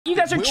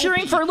guys are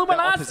cheering for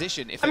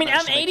Luminosity. I mean,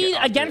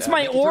 M80 against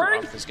my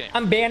org.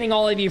 I'm banning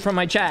all of you from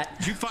my chat.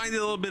 Did you find it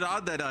a little bit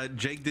odd that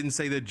Jake didn't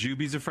say that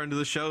Juby's a friend of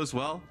the show as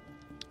well?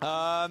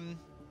 No.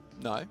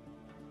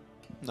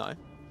 No.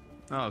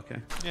 Oh, okay.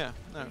 Yeah,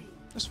 no.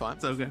 That's fine.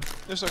 It's okay.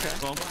 It's okay.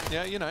 Well,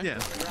 yeah, you know. Yeah.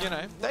 You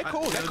know. They're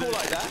cool. They're cool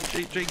like that.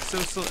 Jake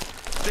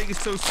is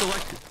so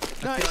selective.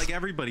 I feel like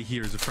everybody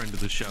here is a friend of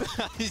the show.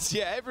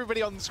 Yeah,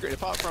 everybody on the screen,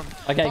 apart from.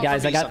 Okay,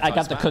 guys, I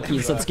got the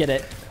cookies. Let's get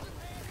it.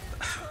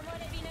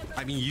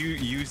 I mean,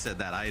 you said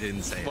that. I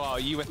didn't say it. Well,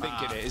 you were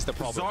thinking it is the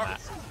problem.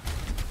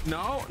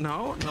 No,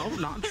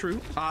 not true.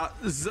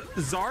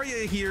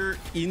 Zarya here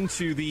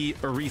into the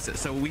Orisa.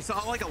 So we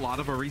saw like a lot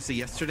of Orisa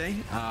yesterday.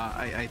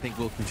 I think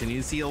we'll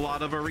continue to see a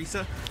lot of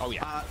Orisa. Oh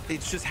yeah.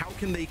 It's just how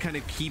can they kind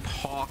of keep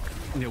Hawk,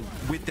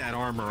 with that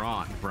armor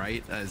on,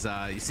 right? As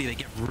you see, they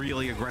get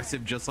really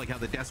aggressive, just like how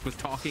the desk was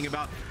talking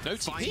about. No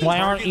TP. Why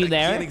aren't you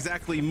there? Can't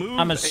exactly move.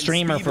 I'm a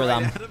streamer for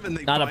them,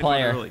 not a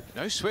player.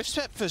 No swift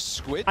step for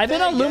Squid. I've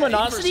been on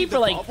Luminosity for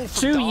like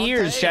 2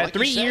 years, chat.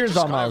 3 years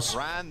almost.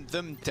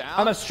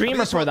 I'm a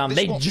streamer for them.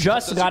 They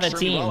just got a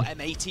team.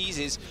 M80s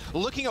is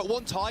looking at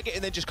one target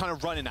and then just kind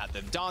of running at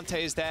them.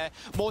 Dante is there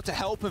more to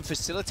help and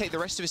facilitate the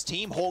rest of his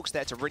team. Hawk's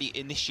there to really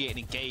initiate and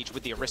engage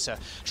with the Orisa,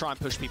 try and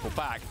push people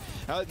back.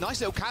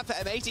 Nice little cap for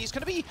M80. It's going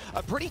to be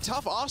a pretty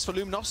tough ask for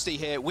Luminosity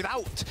here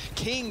without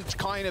King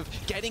kind of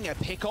getting a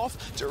pick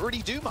off to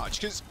really do much,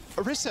 because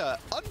Orisa,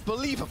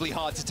 unbelievably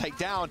hard to take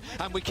down.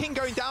 And with King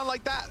going down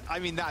like that, I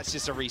mean, that's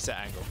just a reset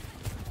angle.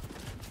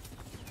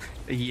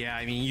 Yeah,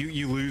 I mean,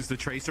 you lose the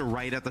Tracer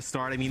right at the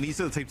start. I mean, these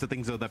are the types of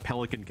things that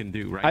Pelican can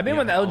do, right? I've been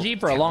with LG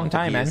for a long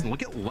time, man.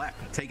 Look at Lek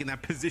taking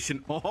that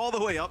position all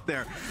the way up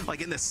there,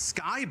 like in the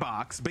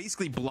skybox,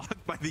 basically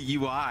blocked by the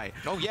UI.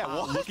 Oh, yeah,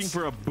 what? Looking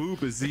for a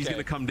boop as he's going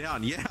to come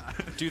down, yeah.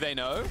 Do they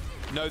know?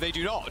 No, they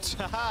do not.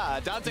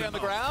 Dante on the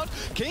ground.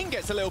 King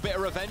gets a little bit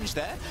of revenge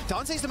there.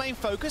 Dante's the main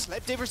focus.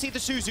 Let Div receive the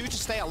Suzu to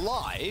stay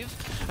alive.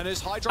 And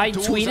as Hydra I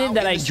tweeted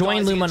that I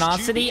joined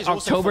Luminosity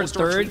October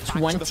 3rd,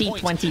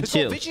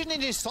 2022. Vision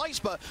in his sights,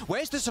 but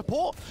where's the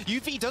support?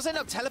 UV does end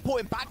up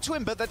teleporting back to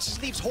him, but that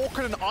just leaves Hawk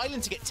on an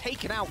island to get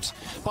taken out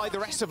by the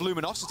rest of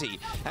Luminosity.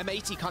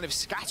 M80 kind of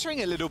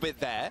scattering a little bit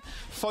there.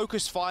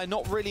 Focus fire,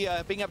 not really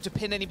being able to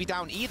pin anybody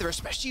down either,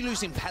 especially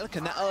losing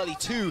Pelican that early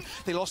too.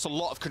 They lost a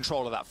lot of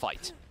control of that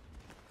fight.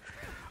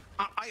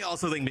 I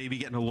also think maybe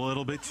getting a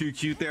little bit too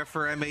cute there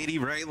for M80,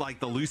 right?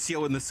 Like the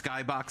Lucio in the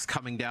skybox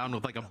coming down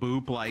with like a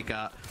boop, like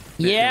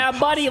yeah,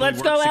 buddy,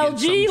 let's go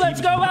LG, let's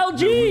go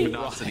LG.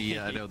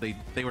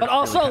 But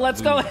also,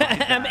 let's go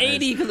M80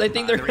 because I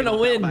think they're gonna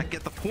win.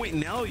 Get the point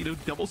now,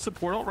 double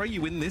support, all right? You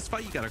win this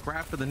fight, you got to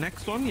grab for the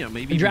next one.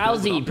 Maybe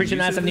Drowsy, appreciate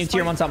that some new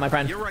tier 1 sub, my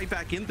friend. You're right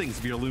back in things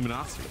if you're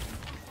Luminosity.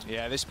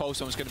 Yeah, this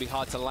pulse one's going to be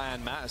hard to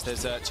land, Matt, as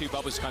there's 2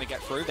 bubbles to kind of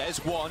get through.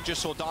 There's one,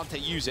 just saw Dante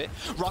use it.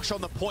 Rush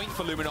on the point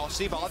for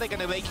Luminosity, but are they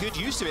going to make good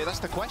use of it? That's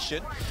the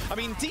question. I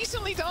mean,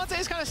 decently, Dante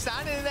is kind of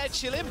standing in there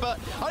chilling, but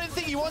I don't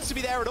think he wants to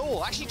be there at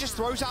all. Actually just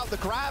throws out the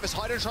grab as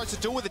Hydra tries to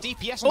deal with the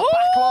DPS on the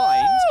back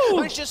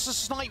lines. It's just a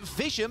snipe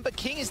vision, but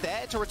King is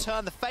there to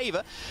return the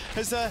favor.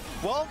 As,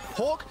 well,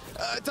 Hawk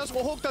does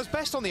what Hawk does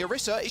best on the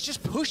Orisa. It's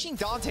just pushing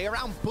Dante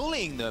around,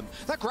 bullying them.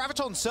 That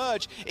Graviton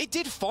Surge, it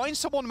did find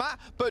someone, Matt,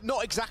 but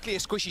not exactly a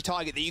squishy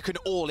target that you can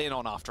all in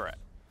on after it.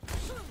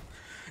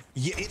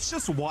 Yeah, it's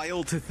just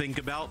wild to think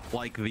about,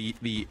 like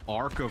the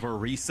arc of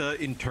Orisa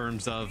in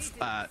terms of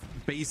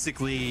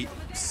basically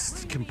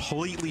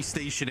completely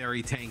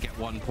stationary tank at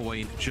one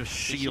point, just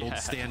shield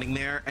standing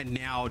there, and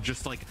now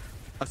just like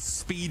a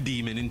speed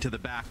demon into the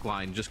back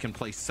line just can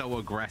play so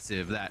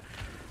aggressive that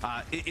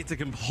it's a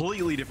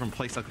completely different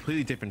place, a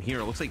completely different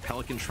hero. It looks like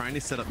Pelican trying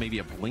to set up maybe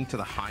a blink to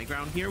the high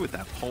ground here with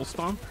that pulse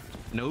bomb.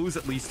 Knows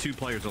at least 2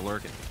 players are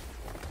lurking.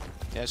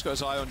 Yeah, he's got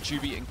his eye on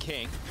Juby and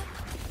King.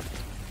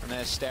 And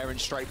they're staring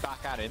straight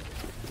back at him.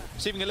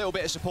 Receiving a little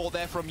bit of support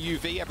there from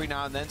UV. Every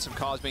now and then some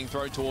cars being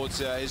thrown towards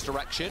his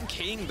direction.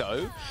 King,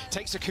 though,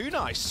 takes a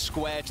kunai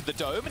square to the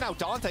dome. And now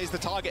Dante's the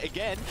target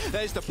again.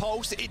 There's the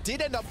pulse. It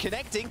did end up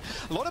connecting.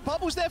 A lot of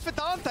bubbles there for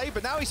Dante,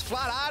 but now he's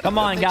flat out. Come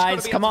on,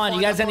 guys. Come on.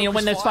 You guys need to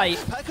win this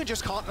fight. Pelican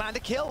just can't land a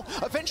kill.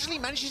 Eventually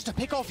manages to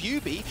pick off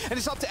UV. And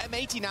it's up to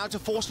M80 now to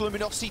force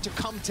Luminosity to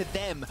come to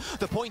them.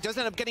 The point does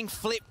end up getting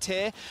flipped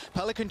here.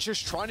 Pelican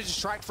just trying to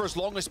distract for as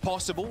long as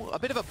possible. A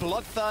bit of a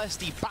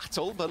bloodthirsty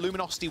battle, but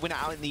Luminosity win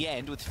out in the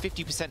end with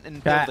 50% in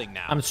building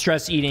now. I'm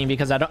stress eating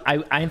because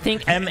I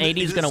think M80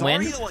 is gonna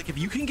win. Like, if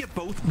you can get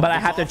both, but I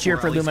have to cheer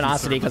for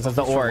Luminosity because of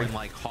the org. When,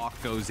 like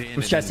Hawk goes in,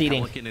 I'm stress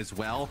eating as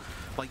well.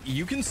 Like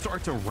you can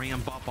start to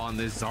ramp up on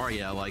this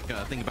Zarya. Like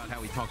think about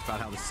how he talks about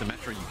how the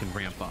Symmetra you can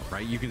ramp up,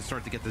 right? You can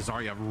start to get the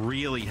Zarya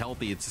really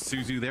healthy. It's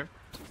Suzu there,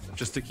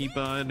 just to keep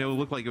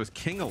look like it was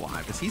King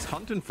alive as he's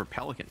hunting for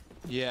Pelican.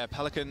 Yeah,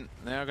 Pelican,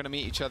 they are going to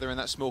meet each other in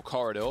that small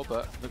corridor,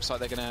 but looks like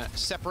they're going to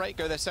separate,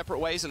 go their separate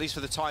ways, at least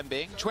for the time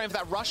being. Just waiting for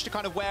that rush to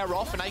kind of wear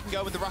off, and now you can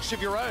go with the rush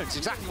of your own. It's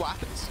exactly what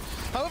happens.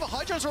 However,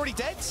 Hydro's already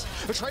dead.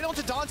 The trade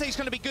onto Dante is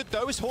going to be good,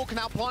 though, as Hawk can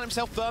now plant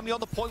himself firmly on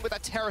the point with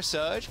that Terror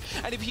Surge.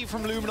 And if he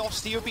from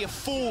Luminosity, it would be a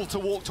fool to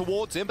walk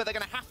towards him, but they're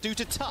going to have to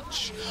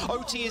touch.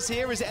 OT is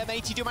here as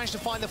M80 do manage to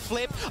find the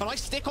flip. A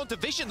nice stick onto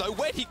Vision, though.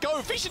 Where'd he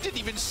go? Vision didn't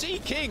even see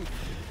King.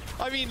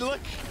 I mean, look,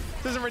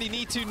 doesn't really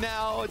need to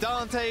now.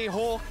 Dante,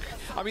 Hawk,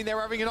 I mean, they're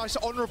having a nice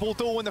honourable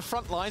duel in the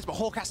front lines, but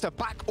Hawk has to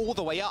back all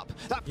the way up.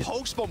 That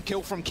post-bomb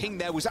kill from King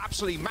there was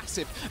absolutely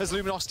massive as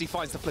Luminosity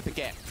finds the flip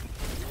again.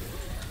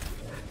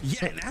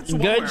 Yeah, and that's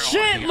good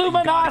shit,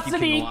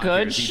 Luminosity.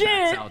 Good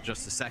shit. Out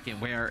just a second,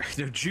 where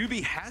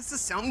Juby has the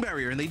sound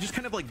barrier, and they just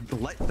kind of like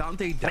let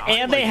Dante die.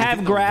 And they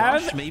have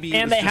grab,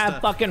 and they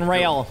have fucking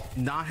rail.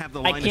 Not have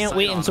the line I can't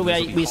wait until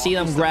we see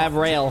them grab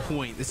rail.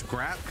 This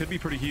grab could be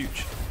pretty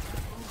huge.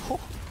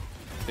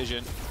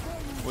 Vision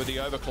with the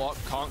overclock,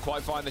 can't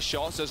quite find the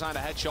shot, does land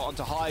a headshot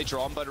onto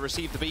Hydron, but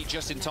received the beat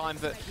just in time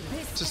to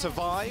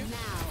survive.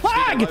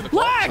 Lag!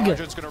 Lag!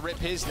 Hydron's going to rip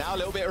his now, a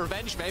little bit of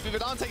revenge maybe,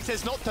 but Dante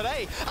says not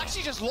today.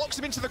 Actually just locks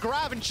him into the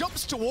grab and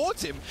jumps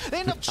towards him. They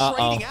end up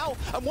trading out,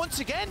 and once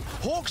again,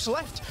 Hawk's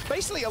left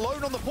basically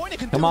alone on the point.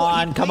 Come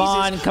on, come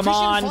on, come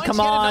on, come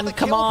on,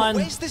 come on.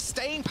 Where's the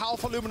staying power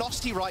for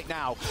Luminosity right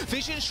now?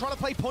 Vision's trying to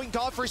play point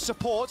guard for his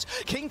support.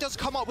 King does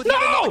come up with yet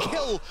another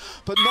kill,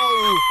 but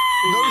no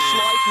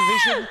slide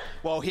for Vision.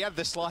 Well, he had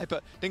the slide,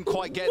 but didn't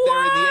quite get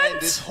there in the end,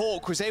 as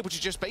Hawk was able to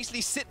just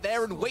basically sit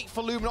there and wait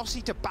for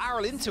Luminosity to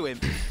barrel into him.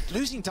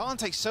 Losing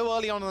Dante so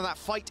early on in that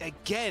fight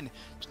again,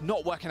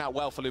 not working out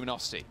well for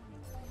Luminosity.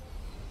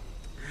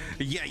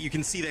 Yeah, you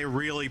can see they're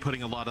really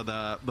putting a lot of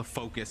the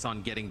focus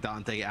on getting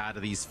Dante out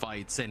of these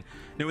fights, and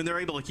when they're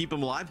able to keep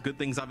him alive, good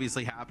things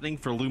obviously happening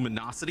for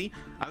Luminosity.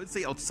 I would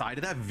say outside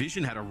of that,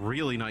 Vision had a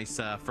really nice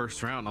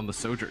first round on the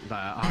Sojourn.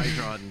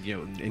 Hydra and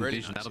and really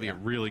Vision, nice, that'll be a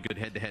really good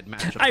head-to-head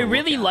matchup. I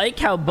really like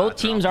how both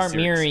teams aren't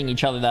mirroring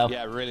each other, though.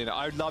 Yeah, really.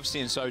 I love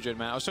seeing Sojourn,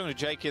 man. I was talking to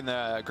Jake in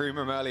the green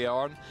room earlier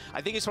on.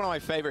 I think it's one of my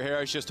favorite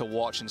heroes just to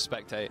watch and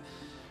spectate.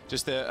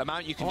 Just the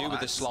amount you can do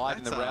with the slide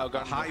and the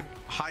railgun.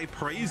 High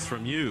praise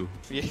from you.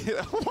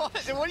 Yeah.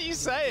 What are you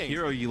saying?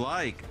 Hero you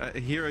like.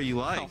 Hero you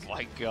like. Oh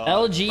my god.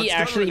 LG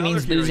actually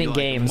means losing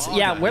games.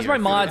 Yeah, where's my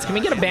mods? Can we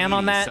get a ban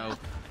on that?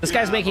 This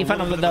guy's making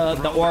fun of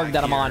the org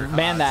that I'm on.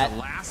 Ban that.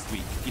 Last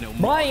week,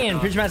 Brian,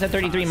 Bridgeman's at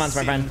 33 months,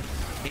 my friend.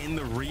 In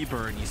the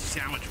Reburn, you see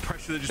how much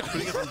pressure they're just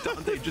putting up on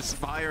Dante, just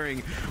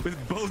firing with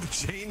both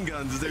chain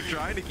guns as they're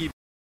trying to keep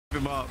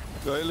him up.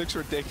 So it looks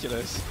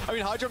ridiculous. I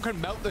mean, Hydron can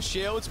melt the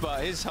shields,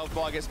 but his health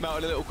bar gets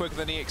melted a little quicker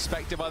than he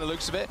expected by the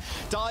looks of it.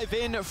 Dive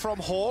in from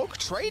Hawk,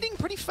 trading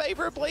pretty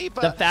favorably,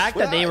 but the fact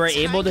that they were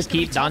able to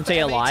keep Dante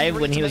alive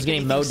when he was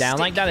getting mowed down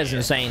like that is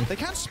insane. They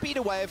can speed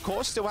away, of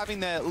course, still having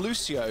their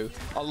Lucio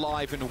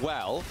alive and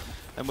well.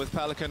 And with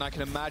Pelican, I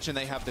can imagine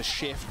they have the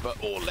shift,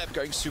 but Lev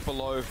going super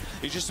low.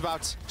 You're just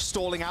about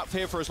stalling out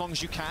here for as long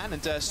as you can,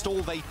 and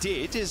stall they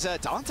did is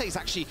Dante's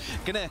actually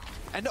going to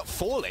end up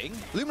falling.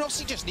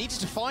 Luminosity just needed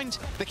to find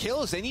the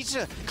kills. They needed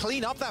to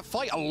clean up that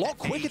fight a lot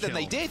quicker than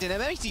they did, and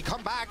M80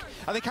 come back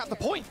and they cap the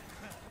point.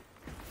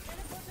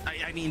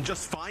 I mean,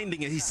 just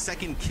finding his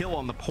second kill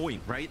on the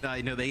point, right?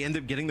 They end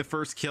up getting the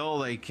first kill.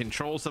 They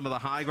control some of the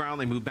high ground.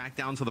 They move back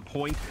down to the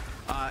point.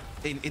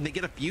 And they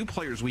get a few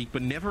players weak,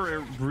 but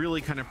never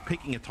really kind of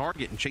picking a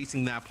target and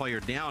chasing that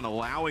player down,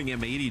 allowing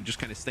M80 to just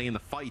kind of stay in the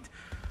fight.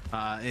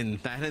 And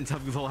that ends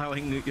up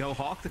allowing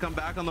Hawk to come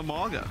back on the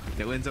Maga.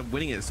 Ends up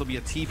winning it. This will be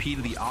a TP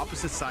to the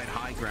opposite side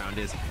high ground.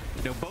 Is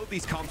both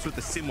these comps with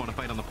the Sim want to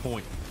fight on the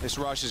point. This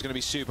rush is going to be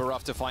super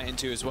rough to fight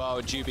into as well.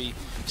 And Juby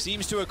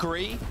seems to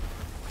agree.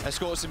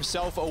 Escorts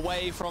himself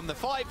away from the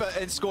fight, but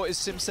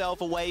escorts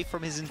himself away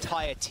from his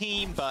entire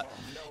team. But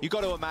you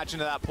got to imagine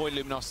at that point,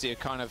 Luminosity are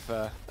kind of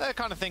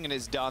thinking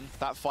it's done.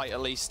 That fight, at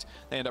least,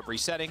 they end up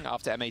resetting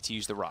after M80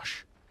 used the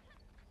rush.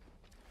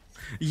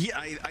 Yeah,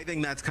 I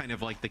think that's kind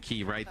of like the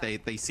key, right?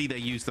 They see they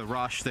use the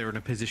rush. They're in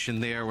a position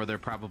there where they're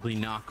probably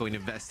not going to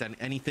invest in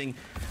anything.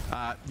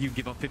 You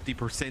give up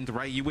 50%,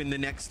 right? You win the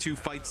next two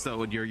fights,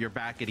 though, and you're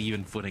back at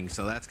even footing.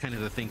 So that's kind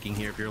of the thinking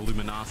here. If you're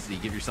Luminosity,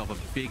 give yourself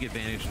a big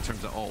advantage in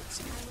terms of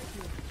ults.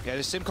 Yeah,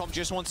 the Simcom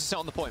just wants to sit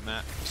on the point,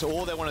 Matt. So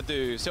all they want to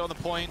do is sit on the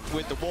point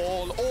with the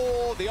wall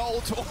or the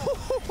ult.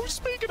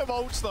 Speaking of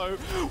ults, though,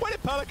 where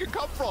did Pelican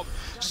come from?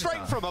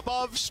 Straight from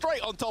above,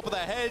 straight on top of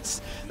their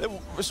heads.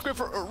 Squid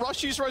for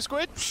rush use Rose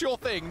Squid? Sure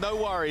thing, no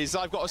worries.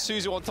 I've got a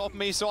Suzu on top of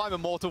me, so I'm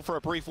immortal for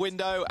a brief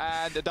window,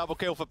 and a double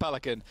kill for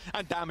Pelican.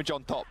 And damage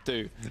on top,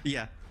 too.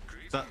 Yeah.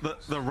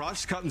 The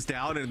rush comes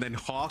down, and then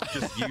Hawk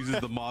just uses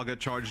the Maga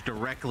charge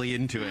directly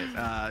into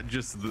it.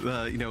 Just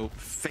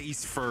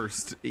face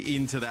first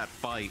into that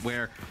fight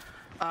where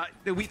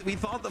we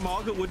thought the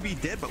Maga would be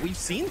dead, but we've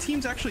seen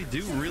teams actually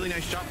do really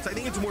nice jobs. I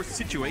think it's more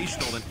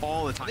situational than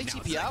all the time. They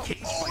TP out.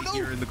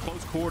 Here in the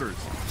close quarters.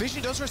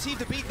 Vision does receive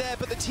the beat there,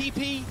 but the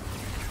TP,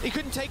 he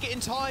couldn't take it in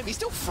time. He's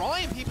still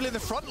frying people in the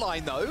front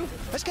line, though.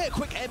 Let's get a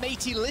quick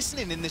M80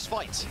 listening in this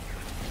fight.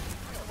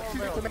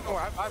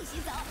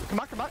 Come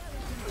back, come back.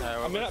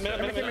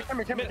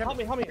 Help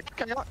me.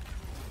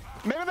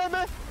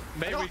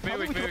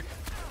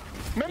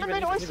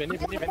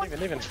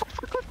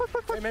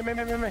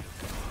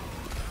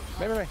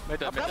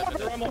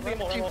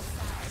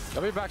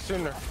 I'll be back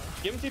sooner.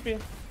 Give him TP.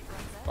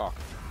 Fuck.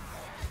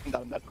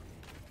 I'm dead.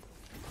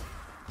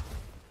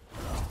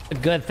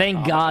 Good.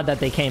 Thank God that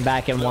they came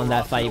back and won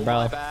that fight,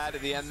 bro. Bad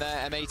at the end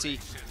there. M80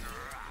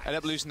 ended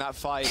up losing that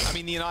fight. I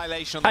mean, the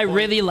annihilation on the I point,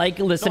 really like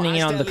listening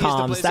in on the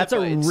comms. That's a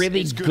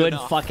really good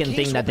enough. fucking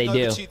thing that they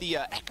do. To the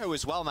Echo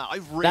as well now. I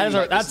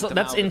really that's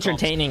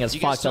entertaining as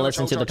fuck to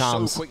listen to the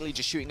comms. So quickly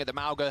just shooting at the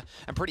Mauga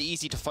and pretty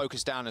easy to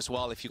focus down as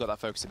well if you got that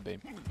focusing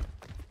beam.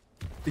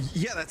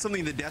 Yeah, that's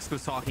something the desk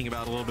was talking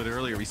about a little bit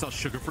earlier. We saw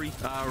Sugarfree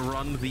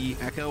run the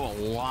Echo a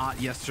lot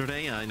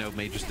yesterday. I know it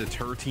may just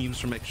deter teams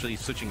from actually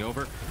switching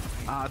over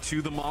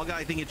to the Mauga.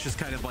 I think it's just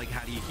kind of like,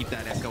 how do you keep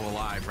that Echo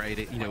alive, right?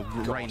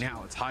 Right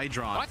now it's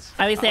Hydron.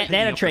 At least they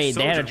had a trade.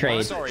 They had a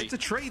trade. Sorry. It's a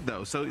trade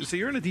though, so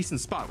you're in a decent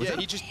spot. Was that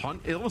just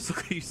punt? It almost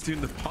looked like he's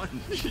doing the punt.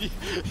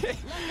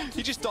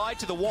 He just died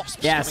to the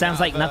Wasps. Yeah, sounds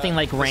like nothing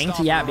like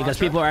ranked. Yeah, because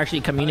people are actually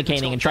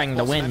communicating and trying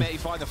to win. M80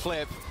 find the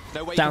flip.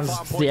 No way Sounds, you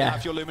can point yeah.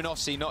 out your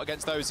Luminosity, not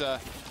against those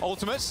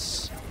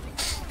ultimates.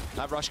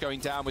 That rush going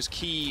down was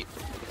key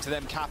to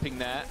them capping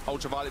there.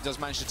 Ultraviolet does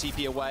manage to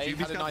TP away.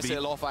 Had a nice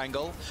little off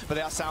angle, but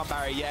that sound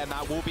barrier, yeah,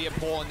 that will be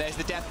important. There's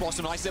the Death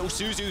Blossom, nice little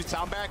Suzu.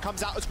 Sound barrier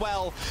comes out as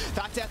well.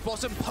 That Death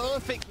Blossom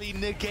perfectly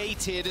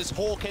negated as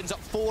Hawk ends up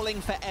falling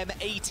for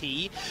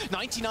M80.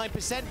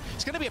 99%.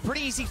 It's going to be a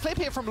pretty easy flip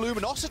here from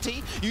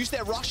Luminosity. Use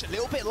their rush a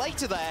little bit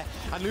later there,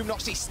 and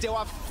Luminosity still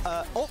have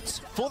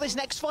ults for this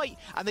next fight,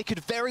 and they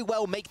could very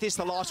well make this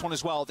the last one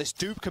as well. This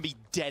dupe can be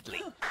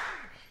deadly.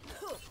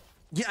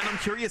 Yeah, and I'm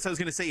curious, I was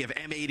going to say, if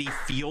M80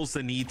 feels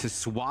the need to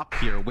swap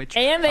here, which...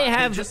 And they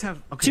have just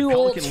have two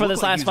ults for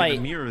this last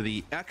fight. Mirror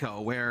the Echo,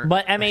 where...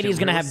 But M80 is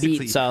going to have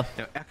beat, so...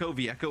 Echo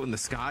v Echo in the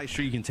sky,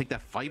 sure, you can take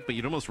that fight, but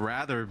you'd almost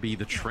rather be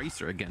the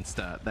Tracer against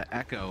the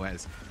Echo,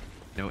 as,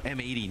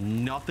 M80,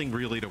 nothing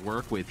really to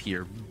work with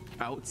here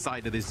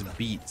outside of this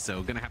beat,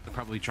 so gonna have to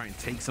probably try and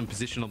take some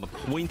position on the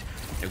point,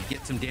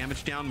 get some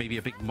damage down, maybe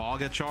a big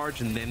Mauga charge,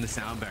 and then the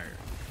sound barrier.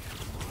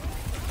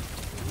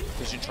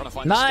 Vision trying to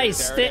find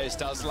nice. The there it is,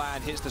 does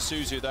land, hits the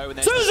Suzu though, and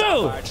then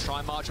Suzu! The try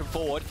and march him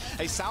forward.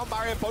 A sound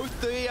barrier,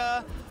 both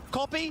the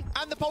copy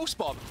and the pulse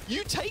bomb.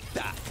 You take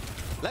that.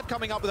 Leb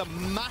coming up with a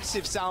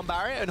massive sound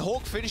barrier, and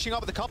Hawk finishing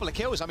up with a couple of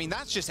kills. I mean,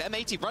 that's just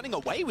M80 running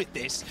away with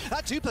this.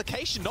 That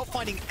duplication not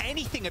finding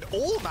anything at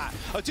all, Matt.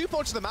 A dupe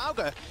onto the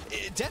Mauga.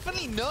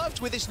 Definitely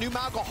nerfed with this new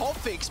Mauga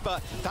hotfix,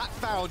 but that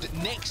found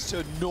next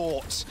to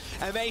naught.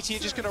 M80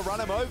 are just going to run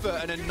him over,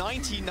 and a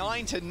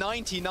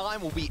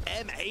 99-99 will be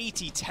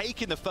M80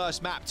 taking the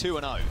first map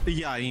 2-0.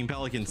 Yeah, I mean,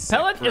 Pelican's...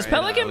 Is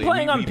Pelican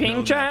playing on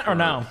ping chat or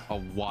no? A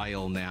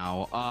while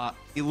now.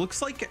 It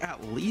looks like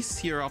at least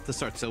here off the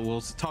start, so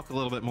we'll talk a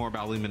little bit more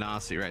about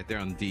Luminosity right there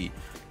on D.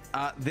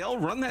 They'll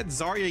run that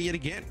Zarya yet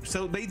again.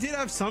 So they did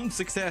have some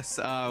success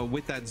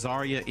with that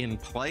Zarya in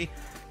play.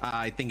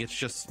 I think it's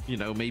just,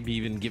 maybe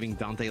even giving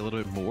Dante a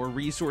little bit more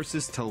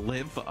resources to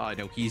live. I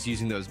know he's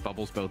using those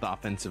bubbles both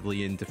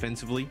offensively and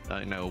defensively.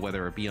 I know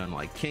whether it be on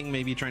like King,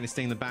 maybe trying to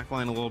stay in the back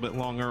line a little bit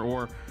longer,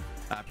 or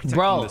protecting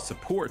the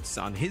supports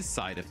on his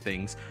side of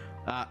things.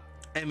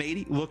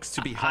 M80 looks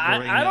to be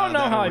hovering. I don't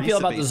know how I feel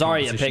about the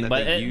Zarya pick,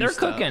 but they're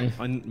cooking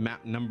on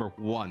map number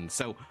 1.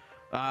 So,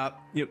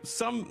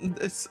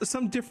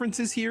 some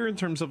differences here in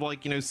terms of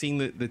like seeing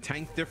the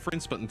tank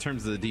difference, but in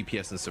terms of the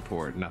DPS and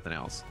support, nothing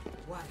else.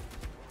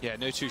 Yeah,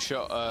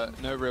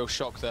 no real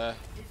shock there.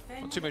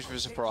 Not too much of a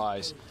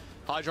surprise.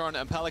 Hydron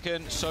and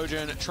Pelican,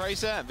 Sojourn,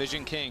 Tracer, and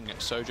Vision King,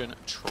 Sojourn,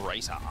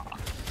 Tracer.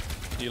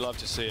 You love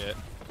to see it.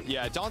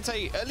 Yeah,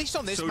 Dante, at least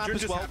on this map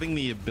as well. Having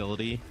the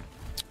ability.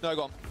 No,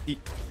 go on.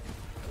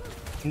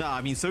 No,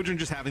 I mean, Sojourn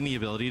just having the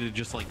ability to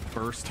just like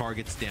burst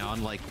targets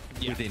down like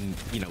within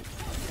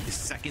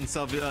seconds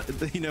of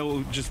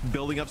just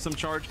building up some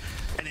charge,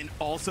 and then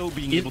also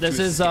being able to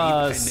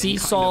escape. Sea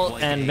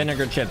salt and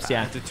vinegar chips.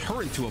 Yeah,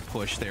 deterrent to a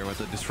push there with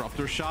a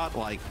disruptor shot.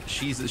 Like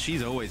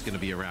she's always going to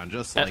be around,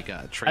 just like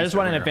Tracer. I just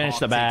wanted to finish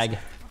the bag.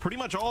 Pretty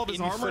much all of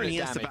his armor, and he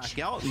has to back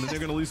out, and then they're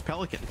going to lose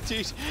Pelican.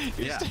 Dude,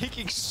 he's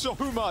taking so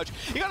much.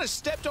 He kind of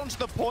stepped onto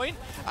the point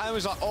and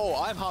was like,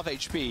 oh, I'm half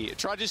HP.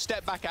 Tried to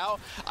step back out,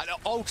 and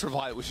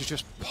Ultraviolet was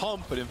just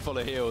pumping him full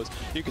of heals.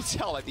 You could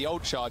tell like the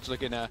old charge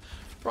looking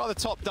rather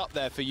topped up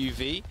there for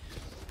UV.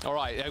 All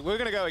right, we're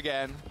going to go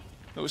again.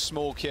 It was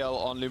small kill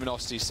on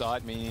Luminosity's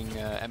side, meaning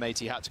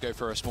M80 had to go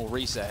for a small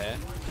reset here.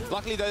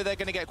 Luckily, though, they're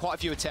going to get quite a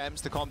few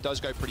attempts. The comp does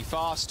go pretty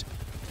fast.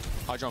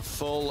 Hydron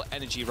full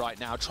energy right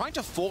now, trying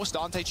to force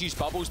Dante to use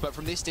bubbles, but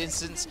from this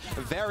distance,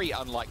 very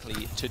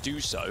unlikely to do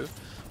so.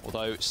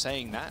 Although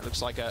saying that,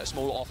 looks like a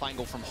small off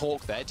angle from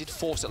Hawk there. Did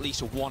force at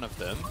least one of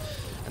them.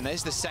 And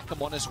there's the second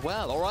one as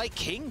well. All right,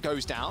 King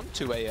goes down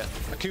to a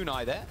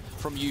kunai there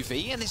from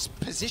UV. And this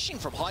positioning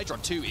from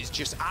Hydron too is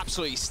just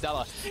absolutely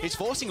stellar. It's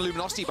forcing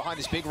Luminosity behind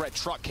this big red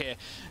truck here.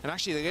 And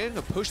actually they're going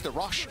to push the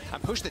rush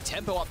and push the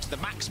tempo up to the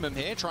maximum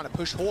here, trying to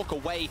push Hawk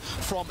away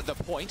from the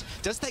point.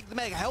 Does take the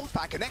mega health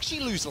back and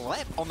actually lose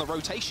Lep on the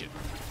rotation.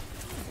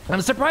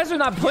 I'm surprised they're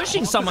not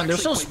pushing someone. They're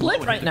so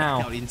split right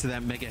now. Out into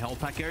that mega health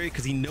pack area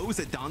because he knows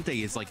that Dante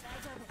is like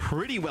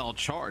pretty well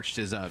charged.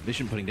 His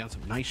Vision putting down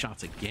some nice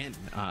shots again.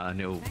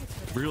 No,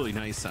 really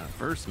nice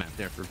burst map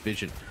there for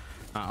Vision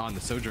on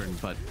the Sojourn,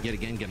 but yet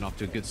again getting off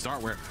to a good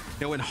start where,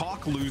 you know, when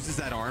Hawk loses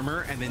that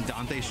armor and then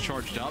Dante's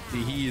charged up,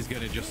 he is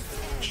going to just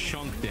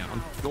chunk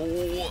down.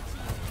 Oh,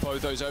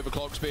 both those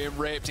overclocks being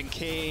ripped, and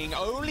King,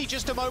 only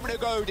just a moment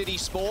ago did he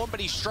spawn, but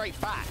he's straight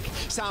back.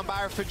 Sound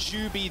barrier for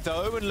Juby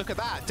though, and look at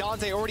that.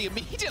 Dante already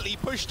immediately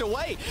pushed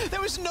away. There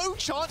was no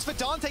chance for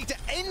Dante to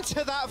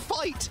enter that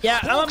fight. Yeah,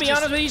 I'm gonna be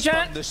honest with you,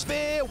 chat. The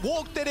spear,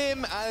 walked at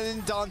him,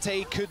 and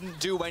Dante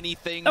couldn't do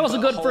anything. That was a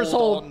good first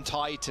hold. On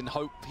tight and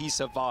hope he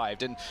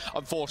survived, and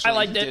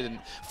unfortunately he didn't.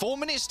 4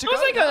 minutes to go.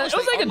 It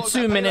was like a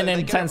 2 minute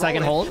and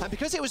 10-second hold. And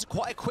because it was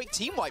quite a quick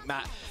team wipe,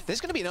 Matt,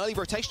 there's going to be an early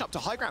rotation up to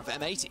high ground for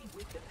M80.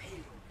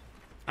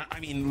 I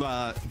mean,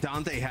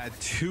 Dante had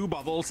 2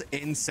 bubbles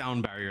in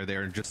sound barrier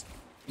there and just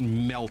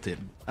melted.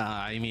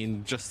 I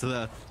mean, just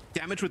the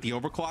damage with the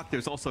overclock.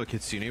 There's also a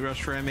Kitsune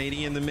rush for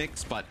M80 in the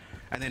mix,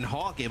 and then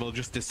Hawk able to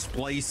just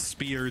displace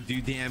spear,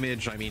 do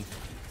damage. I mean,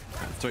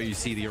 that's where you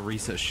see the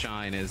Orisa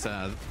shine is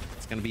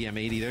it's going to be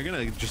M80. They're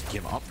going to just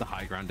give up the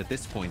high ground at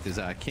this point. Is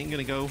King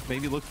going to go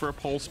maybe look for a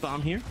pulse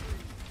bomb here?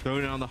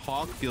 Throwing it on the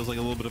Hawk feels like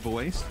a little bit of a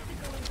waste.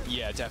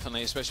 Yeah,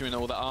 definitely, especially when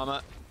all the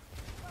armor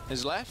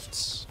is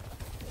left.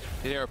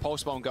 Did hear a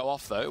pulse bomb go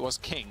off though? It was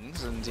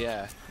King's, and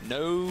yeah,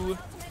 no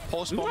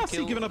pulse bomb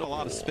kill. Giving up a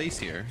lot of space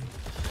here.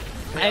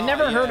 I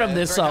never heard of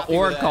this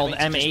org called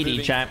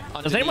M80, chat.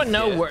 Does anyone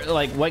know where,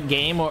 like, what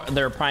game or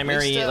their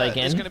primary like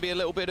in? There's going to be a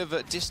little bit of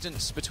a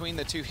distance between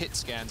the 2 hit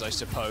scans, I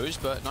suppose,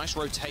 but nice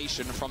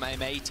rotation from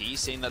M80,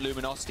 seeing that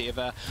Luminosity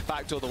have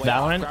backed all the way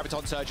up.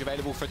 Graviton Surge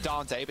available for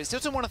Dante, but still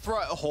doesn't want to throw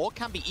it at Hawk.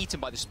 Can be eaten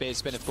by the spear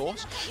spin, of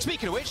course.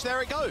 Speaking of which,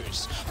 there it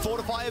goes.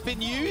 Fortify have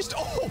been used.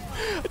 Oh,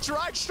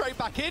 dragged straight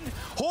back in.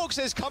 Hawk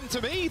says, come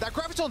to me. That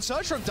Graviton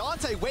Surge from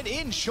Dante went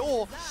in,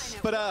 sure,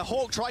 but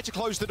Hawk tried to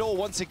close the door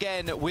once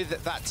again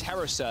with that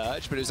Terror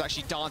Surge, but it was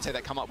actually Dante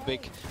that come up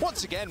big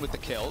once again with the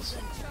kills.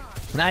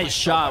 Nice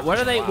shot. What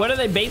are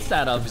they based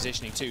out of?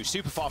 Positioning too.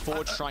 Super far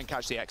forward to try and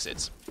catch the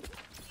exits.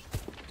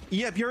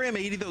 Yeah, if you're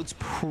M80 though, it's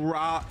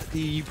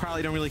you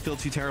probably don't really feel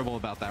too terrible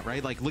about that,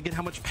 right? Like, look at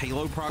how much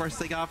payload progress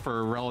they got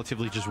for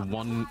relatively just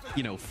one,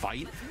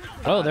 fight.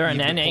 Oh, they're an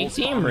NA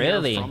team,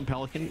 really? From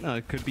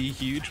Pelican could be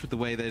huge with the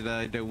way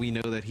that we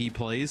know that he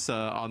plays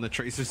on the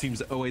Tracer. Seems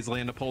to always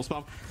land a pulse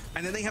bomb,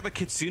 and then they have a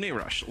Kitsune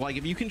rush. Like,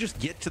 if you can just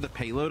get to the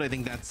payload, I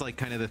think that's like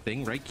kind of the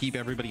thing, right? Keep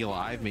everybody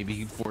alive,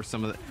 maybe force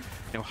some of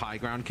the high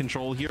ground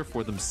control here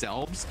for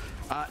themselves,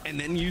 and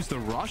then use the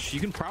rush.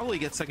 You can probably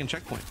get second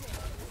checkpoint.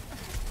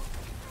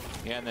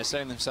 Yeah, and they're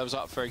setting themselves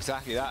up for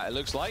exactly that, it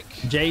looks like.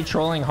 Jay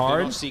trolling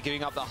hard.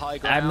 Giving up the high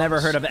ground. I've never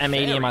heard of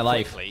M80 in my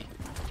life.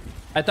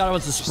 I thought it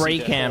was a spray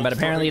can, but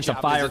apparently it's a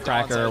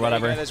firecracker or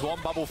whatever. There's one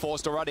bubble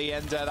forced already,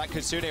 and that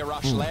Kitsune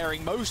rush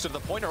layering most of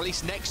the point, or at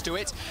least next to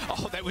it.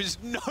 Oh, there was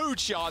no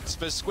chance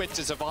for Squid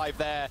to survive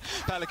there.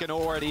 Pelican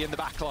already in the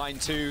back line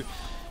too,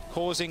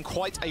 causing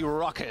quite a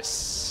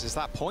ruckus as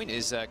that point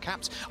is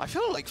capped. I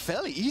feel like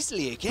fairly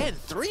easily again.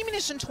 3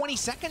 minutes and 20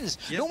 seconds.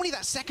 Yep. Normally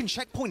that second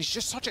checkpoint is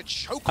just such a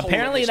chokehold.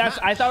 Apparently that's,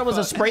 I thought it was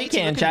a spray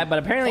can, chat, but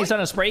apparently it's not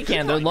a spray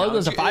can. Their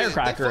logo's a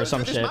firecracker or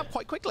some shit.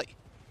 Quite quickly.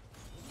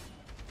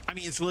 I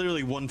mean, it's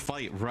literally one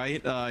fight,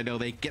 right? I know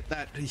they get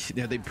that,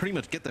 they pretty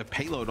much get the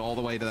payload all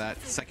the way to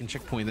that second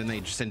checkpoint, then they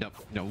just end up,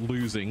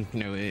 losing,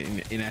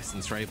 in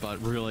essence, right?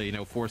 But really,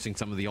 forcing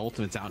some of the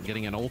ultimates out and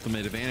getting an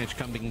ultimate advantage,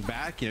 coming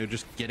back,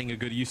 just getting a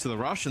good use of the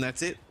rush, and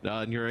that's it.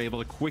 And you're able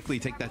to quickly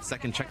take that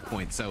second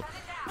checkpoint. So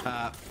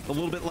a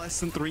little bit less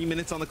than 3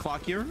 minutes on the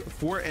clock here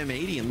for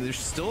M80, and they're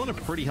still in a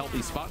pretty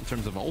healthy spot in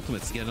terms of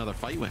ultimates to get another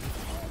fight win.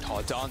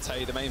 Oh,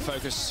 Dante, the main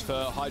focus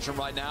for Hydron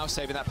right now,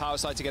 saving that power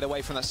side to get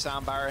away from that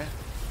sound barrier.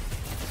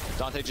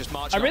 Dante just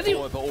marching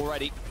forward, but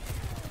already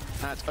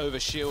that over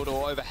shield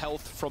or over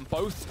health from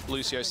both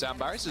Lucio sound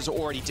barriers is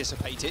already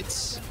dissipated.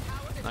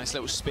 Nice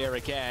little spear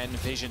again.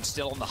 Vision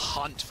still on the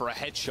hunt for a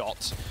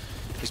headshot.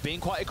 He's being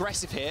quite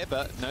aggressive here,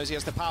 but knows he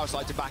has the power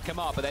slide to back him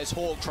up. But there's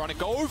Hawk trying to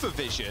go over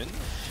Vision.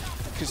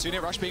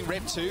 Kitsune rush being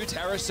ripped too.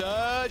 Terror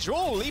Surge.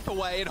 Oh, leap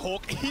away, and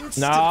Hawk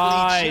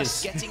instantly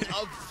just getting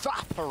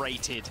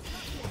evaporated.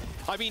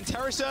 I mean,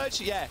 Terror Surge,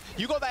 yeah,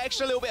 you got that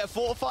extra little bit of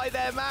fortify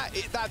there, Matt.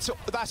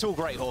 That's all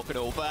great, Hawk and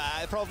all, but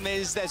the problem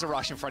is there's a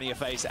rush in front of your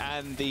face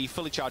and the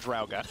fully charged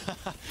railgun.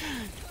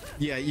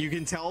 Yeah, you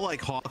can tell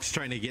like Hawk's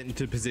trying to get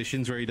into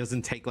positions where he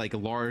doesn't take like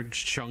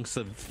large chunks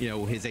of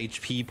his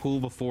HP pool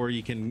before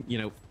you can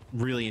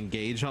really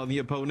engage on the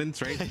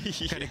opponents, right?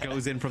 Kind of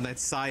goes in from that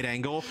side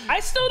angle. I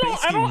still don't.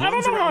 Basically I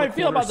don't know how I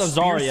feel about the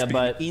corner, Zarya,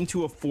 but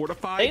into a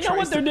fortify. they know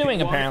what they're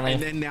doing apparently.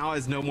 And then now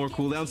has no more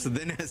cooldown, so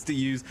then has to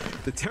use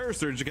the Terror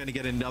Surge to kind of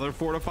get another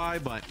fortify,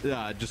 but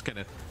just kind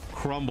of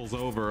crumbles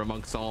over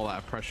amongst all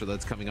that pressure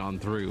that's coming on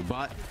through.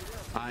 But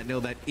I know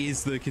that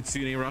is the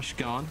Kitsune Rush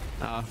gone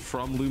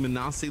from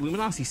Luminosity.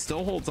 Luminosity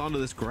still holds on to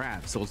this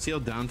grab, so we'll see how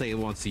Dante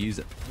wants to use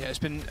it. Yeah, it's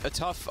been a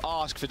tough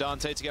ask for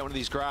Dante to get one of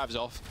these grabs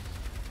off.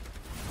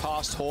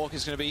 Past Hawk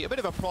is going to be a bit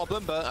of a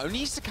problem, but only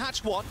needs to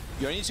catch one.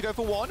 You only need to go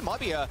for one. It might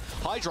be a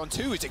Hydra on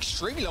two, who's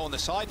extremely low on the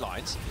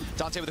sidelines.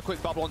 Dante with a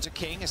quick bubble onto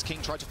King, as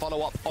King tried to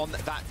follow up on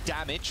that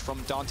damage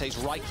from Dante's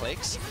right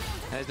clicks.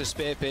 There's the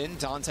spear pin.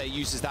 Dante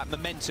uses that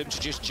momentum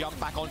to just jump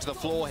back onto the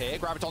floor here.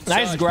 Graviton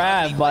nice surge,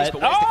 grab, but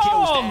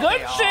oh,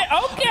 good shit.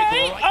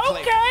 Okay,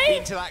 okay.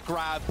 Into that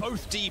grab,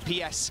 both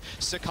DPS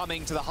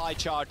succumbing to the high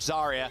charge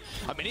Zarya.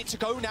 A minute to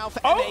go now for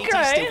M80.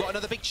 Still got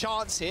another big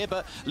chance here,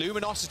 but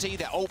Luminosity,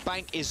 their ult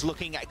bank is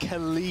looking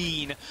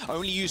clean.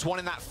 Only used one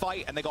in that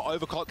fight, and they got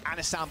overclock and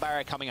a sound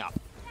barrier coming up.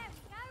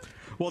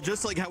 Well,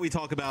 just like how we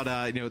talk about,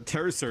 you know,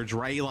 Terror Surge,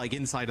 right? Like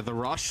inside of the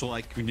rush,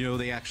 like, you know,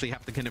 they actually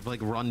have to kind of like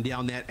run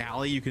down that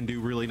alley. You can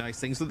do really nice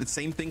things. So the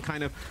same thing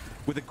kind of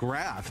with a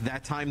grab.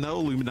 That time though,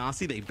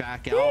 Luminosity, they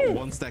back out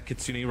once that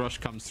Kitsune Rush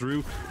comes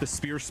through. The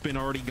spear spin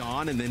already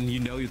gone, and then you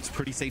know it's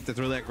pretty safe to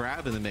throw that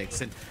grab in the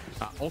mix. And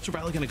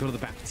Ultraviolet going to go to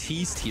the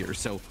Baptiste here,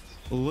 so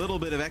a little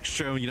bit of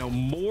extra, you know,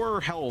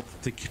 more health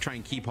to try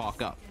and keep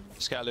Hawk up.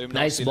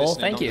 Nice ball,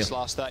 thank you. This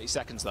last 30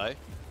 seconds though.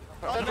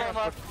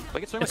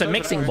 It's a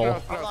mixing bowl.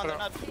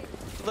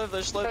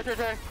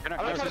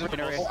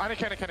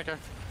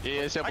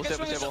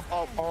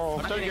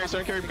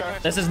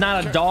 This is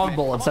not a dog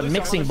bowl, it's a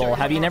mixing bowl.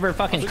 Have you never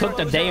fucking cooked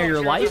a day of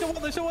your life?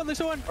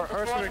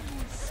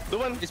 The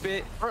one is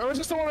bit. Where's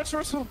this the one?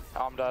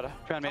 I'm dead.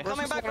 Trying me.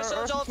 Coming back for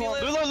Surge ult,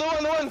 healing.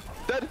 Luan.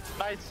 Dead.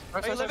 Nice.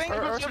 Are you living?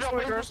 I Surge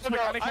ult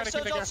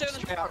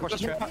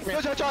soon.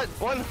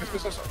 One.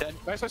 Dead.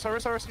 Nice. Next. One.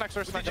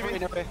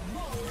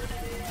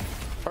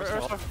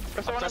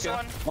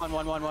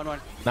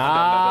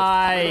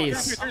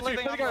 Nice.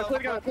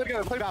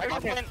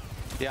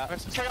 Yeah.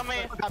 Stay on me.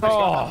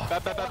 Oh.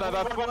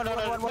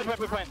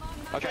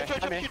 Okay.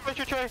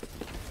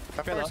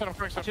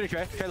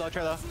 Trey low.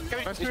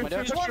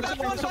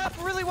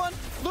 Really one.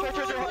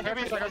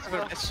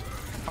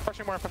 I'm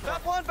pushing more.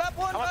 Bap one.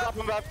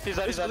 I'm bap. He's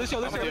dead.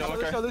 Lucio. Okay,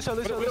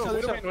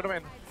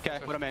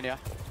 Widowman, yeah.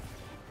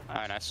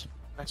 Alright, nice.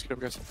 Nice, good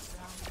guys.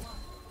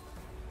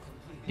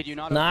 Did you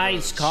not?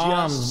 Nice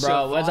comms,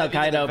 bro. What's up,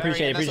 Kaido?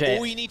 Appreciate it.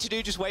 All you need to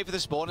do, just wait for the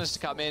spawners to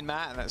come in,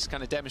 Matt, and that's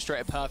kind of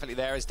demonstrated perfectly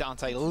there as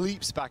Dante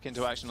leaps back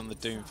into action on the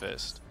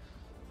Doomfist.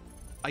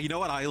 You know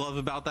what I love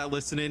about that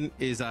listening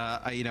is,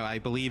 you know, I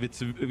believe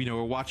it's, you know,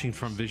 we're watching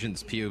from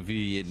Vision's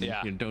POV and you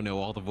know, don't know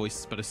all the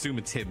voices, but assume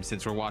it's him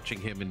since we're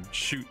watching him and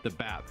shoot the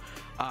BAP.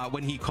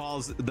 When he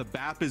calls the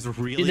BAP is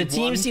really. Do the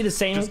team see the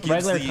same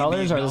regular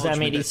colors, or does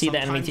M80 see the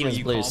enemy team is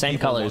blue? Same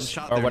colors,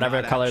 or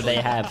whatever color they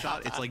have.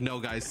 It's like,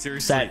 no, guys,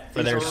 seriously. Set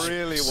for their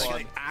really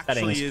one.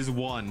 Actually is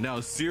one. No,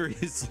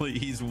 seriously,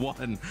 he's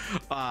one.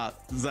 I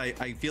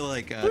feel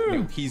like you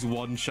know, he's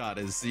one shot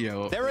as, you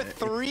know. There are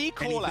 3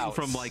 callouts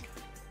from like.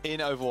 In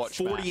Overwatch,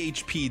 40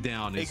 HP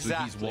down is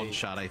he's one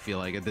shot, I feel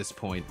like, at this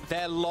point.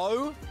 They're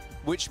low,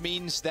 which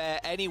means they're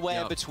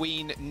anywhere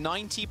between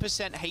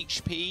 90%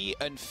 HP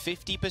and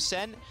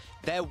 50%.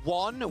 They're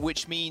 1,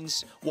 which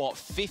means, what,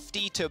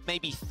 50 to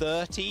maybe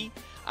 30?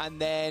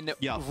 And then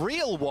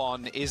real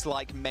 1 is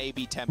like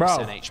maybe 10%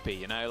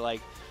 HP, you know?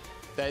 Like,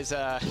 there's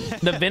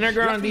the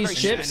vinegar on these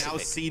ships. And now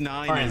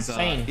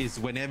C9 is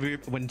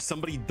when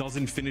somebody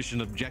doesn't finish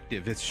an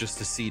objective, it's just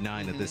a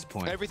C9 at this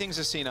point. Everything's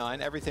a C9.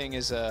 Everything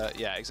is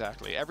yeah,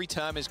 exactly. Every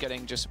term is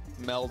getting just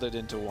melded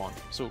into one.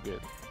 It's all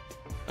good.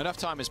 Enough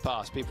time has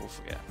passed. People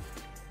forget.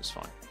 It's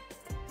fine.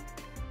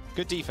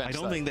 Good defense.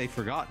 I don't think they've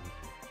forgotten.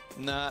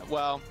 Nah.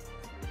 Well,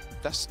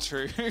 that's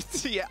true.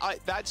 Yeah,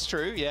 that's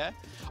true. Yeah.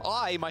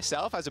 I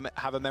myself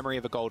have a memory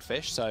of a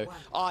goldfish, so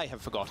I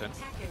have forgotten.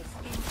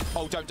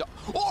 Oh, don't die.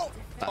 Oh!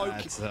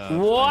 Okay.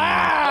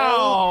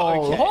 Wow!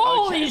 Okay,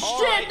 holy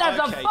shit, that's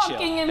a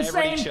fucking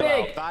insane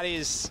pick! That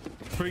is...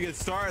 Pretty good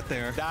start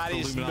there. That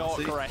is not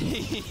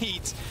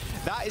great.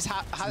 That is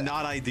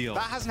not ideal.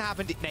 That hasn't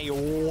happened in a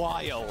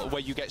while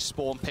where you get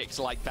spawn picked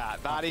like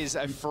that. That is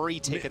a free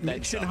ticket.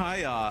 Mitch and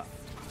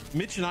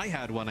I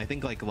had one, I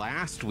think, like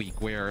last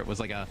week, where it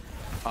was like a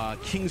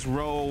King's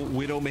Row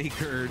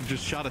Widowmaker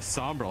just shot a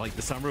Sombra. Like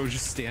the Sombra was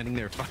just standing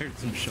there, fired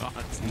some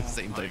shots, and the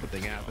same type of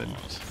thing happened.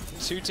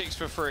 2 ticks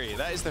for free.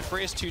 That is the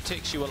freest 2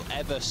 ticks you will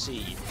ever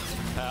see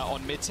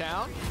on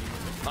Midtown.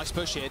 Nice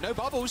push here. No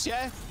bubbles,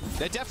 yeah.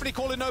 They're definitely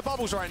calling no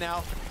bubbles right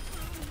now.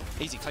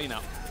 Easy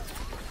cleanup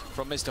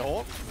from Mr.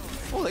 Hawk.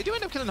 Oh, they do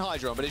end up killing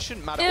Hydra, but it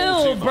shouldn't matter.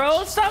 Ew,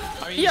 bro, stop.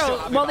 Yo,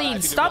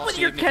 Waleed, stop with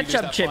your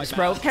ketchup chips,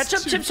 bro.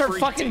 Ketchup chips are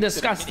fucking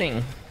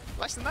disgusting.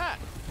 Less than that.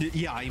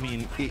 Yeah, I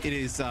mean, it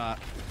is,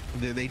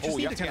 they just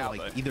need to kind of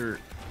like either,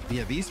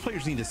 these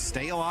players need to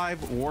stay alive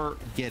or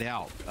get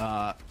out.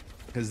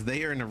 because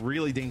they are in a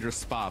really dangerous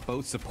spot.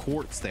 Both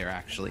supports there,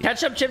 actually.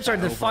 Ketchup chips are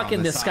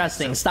fucking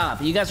disgusting. So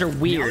stop. You guys are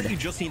weird. You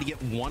just need to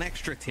get one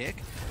extra tick.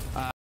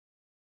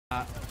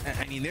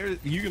 I mean,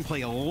 you can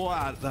play a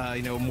lot,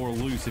 you know, more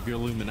loose if you're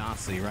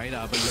Luminosity, right?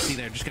 But you see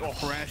they're just gonna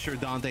pressure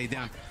Dante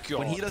down.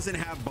 When he doesn't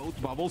have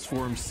both bubbles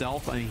for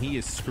himself, I mean, he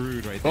is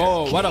screwed right there.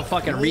 Oh, what a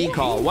fucking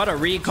recall! What a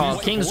recall!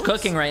 King's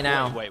cooking right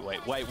now. Wait.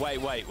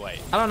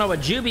 I don't know what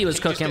Juby was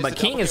cooking, but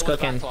King is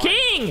cooking.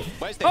 King!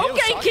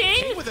 Okay,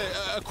 King! With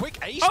a quick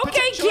ace,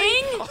 okay,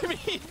 King! I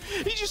mean,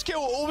 he just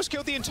almost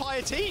killed the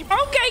entire team.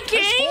 Okay,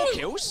 King! 4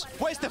 kills.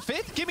 Where's the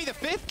 5th? Give me the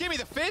 5th. Give me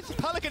the 5th.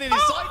 Pelican in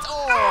his sight.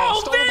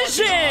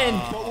 Vision!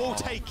 But we'll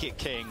take it,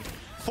 King.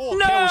 4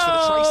 kills for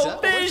the Tracer.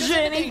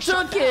 Vision! He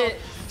took it!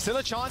 Still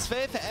a chance for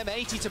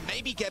M80 to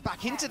maybe get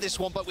back into this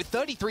one, but with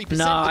 33%.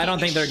 No, I don't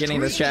think they're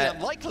getting this chat.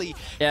 Unlikely.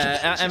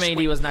 Yeah,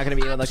 M80 was not going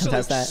to be able to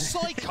contest that.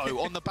 Psycho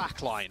on the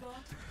back line.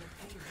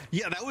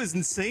 Yeah, that was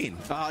insane.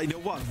 You know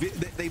what?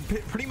 They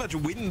pretty much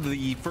win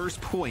the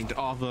first point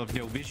off of, you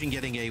know, Vision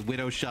getting a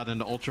Widow shot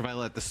into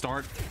Ultraviolet at the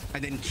start,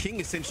 and then King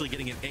essentially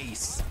getting an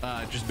ace,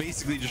 just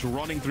basically just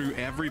running through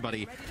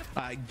everybody.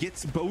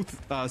 Gets both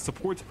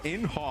supports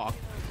in Hawk.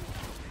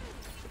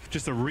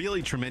 Just a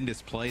really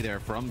tremendous play there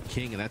from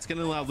King, and that's going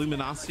to allow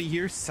Luminosity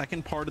here,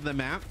 second part of the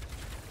map.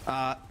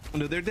 You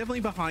know, they're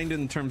definitely behind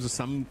in terms of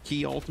some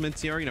key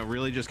ultimates here, you know,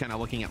 really just kind of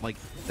looking at like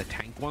the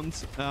tank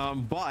ones.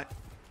 But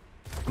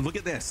look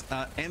at this,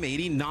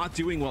 M80 not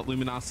doing what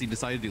Luminosity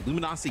decided to do.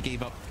 Luminosity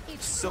gave up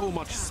so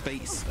much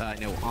space,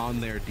 you know,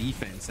 on their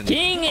defense. And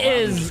King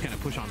is just kind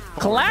of push on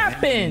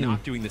clapping.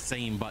 Not doing the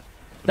same, but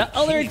the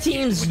other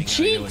team's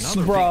cheeks,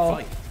 bro.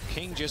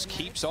 King just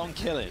keeps on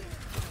killing.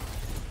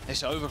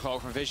 This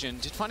overclock from Vision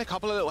did find a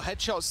couple of little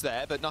headshots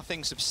there, but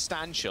nothing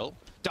substantial.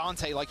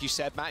 Dante, like you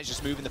said, Matt, is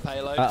just moving the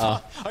payload.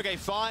 Okay,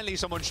 finally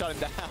someone shut him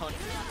down.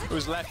 Who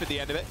was left at the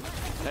end of it.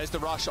 There's the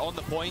rush on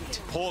the point.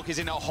 Hawk is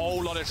in a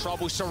whole lot of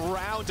trouble,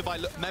 surrounded by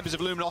members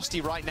of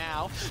Luminosity right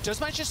now.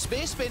 Just managed to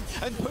spear spin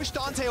and push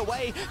Dante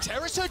away.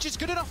 Terror Surge is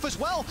good enough as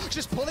well,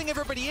 just pulling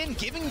everybody in,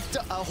 giving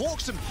Hawk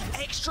some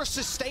extra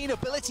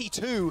sustainability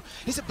too.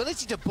 His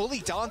ability to bully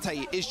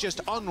Dante is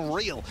just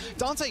unreal.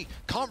 Dante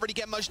can't really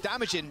get much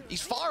damage in.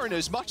 He's firing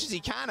as much as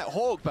he can at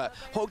Hawk, but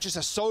Hawk just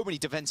has so many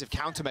defensive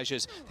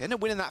countermeasures. They end up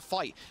winning that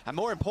fight, and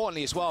more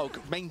importantly as well,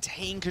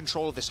 maintain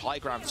control of this high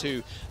ground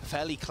too. A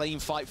fairly clean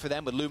fight for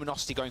them, with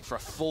Luminosity going for a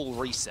full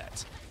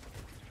reset.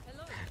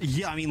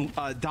 Yeah, I mean,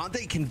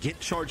 Dante can get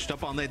charged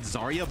up on that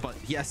Zarya, but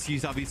yes,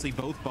 he's obviously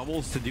both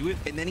bubbles to do it,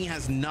 and then he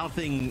has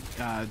nothing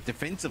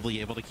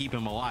defensively able to keep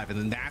him alive, and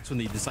then that's when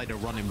they decide to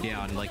run him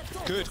down. Like,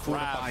 good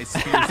grab.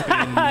 Spear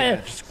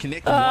spin, just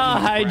connect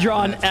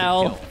Hydron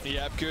L.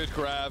 Yep, good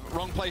grab.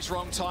 Wrong place,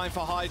 wrong time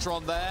for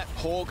Hydron there.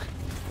 Hawk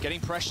getting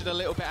pressured a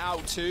little bit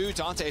out too.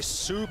 Dante is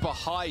super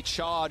high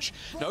charge.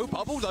 No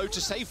bubble though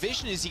to save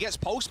Vision as he gets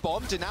pulse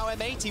bombed, and now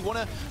M80 want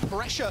to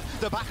pressure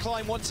the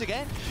backline once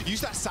again. Use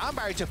that sound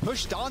barrier to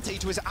push Dante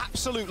to his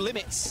absolute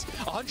limits.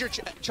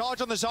 100 charge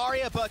on the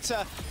Zarya, but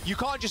you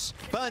can't just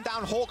burn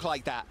down Hawk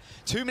like that.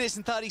 2 minutes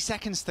and 30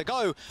 seconds to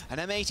go, and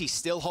M80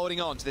 still holding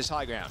on to this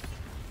high ground.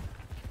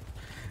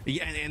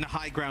 Yeah, and the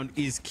high ground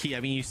is key. I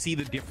mean, you see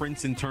the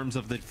difference in terms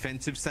of the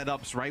defensive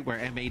setups, right? Where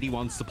M80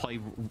 wants to play,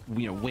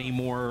 you know, way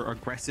more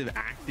aggressive,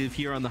 active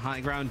here on the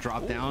high ground,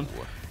 drop down.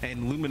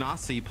 And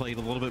Luminosity played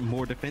a little bit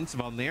more defensive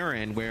on their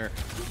end, where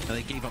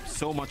they gave up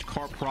so much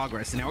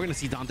progress. And now we're going to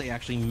see Dante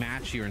actually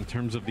match here in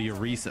terms of the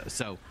Orisa.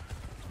 So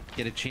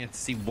get a chance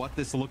to see what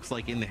this looks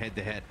like in the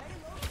head-to-head.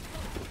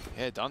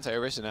 Yeah, Dante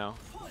Orisa now.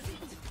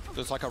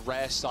 Looks like a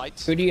rare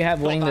sight. Who do you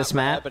have winning this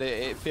map? But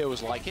it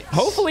feels like it.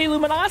 Hopefully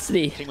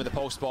Luminosity. King with the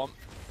pulse bomb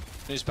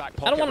in his back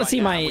pocket. I don't want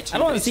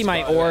to see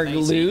my org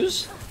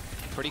lose.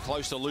 Pretty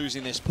close to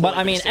losing this point. But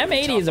I mean,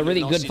 M80 is a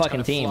really good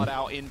fucking team.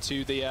 Out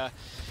into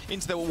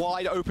the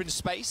wide open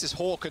space as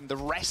Hawk and the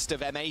rest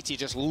of M80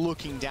 just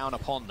looking down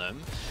upon them.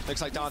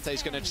 Looks like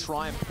Dante's going to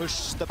try and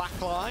push the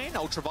back line.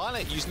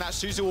 Ultraviolet using that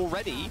Suzu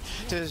already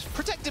to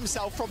protect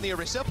himself from the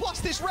Orisa, plus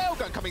this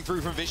railgun coming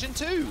through from Vision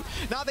too.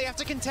 Now they have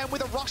to contend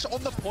with a rush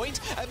on the point.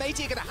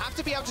 M80 are going to have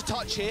to be able to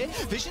touch here.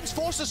 Vision's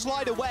forced to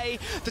slide away.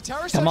 The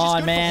Terror Surge is good for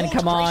Hawk to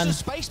create some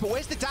space, but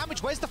where's the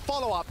damage? Where's the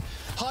follow-up?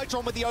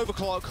 Hydron with the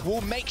overclock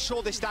will make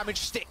sure this damage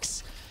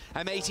sticks.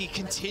 M80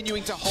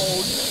 continuing to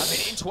hold. A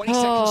minute and 20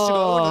 seconds to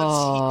go, and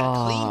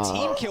that's a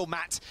clean team kill,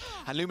 Matt.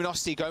 And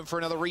Luminosity going for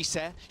another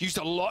reset. Used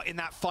a lot in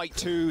that fight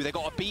too. They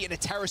got a beat in a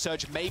Terror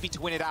Surge maybe to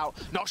win it out.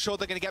 Not sure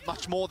they're going to get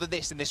much more than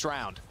this in this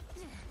round.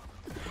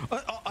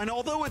 And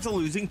although it's a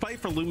losing fight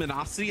for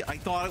Luminosity, I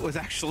thought it was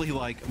actually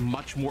like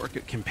much more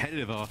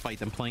competitive of a fight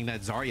than playing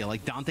that Zarya.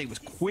 Like Dante was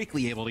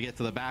quickly able to get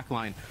to the back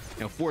line,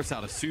 you know, force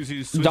out a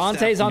Suzu's.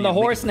 Dante's on the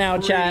horse now,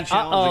 chat.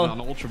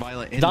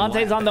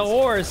 Dante's on the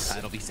horse.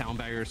 That'll be sound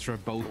barriers for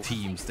both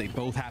teams. They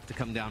both have to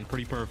come down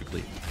pretty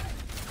perfectly.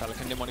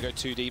 Pelican didn't want to go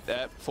too deep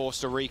there.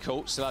 Forced a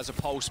recall. Still has a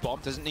pulse bomb.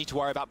 Doesn't need to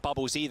worry about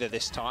bubbles either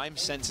this time.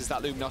 Senses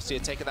that Luminosity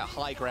had taken that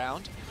high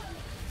ground.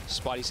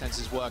 Spidey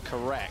senses were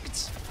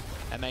correct.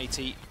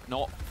 M80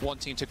 not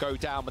wanting to go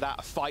down without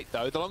a fight,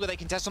 though. The longer they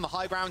can test on the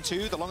high ground,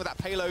 too, the longer that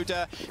payload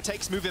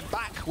takes moving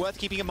back. Worth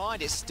keeping in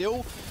mind, it's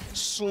still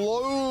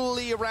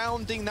slowly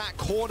rounding that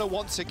corner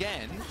once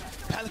again.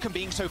 Pelican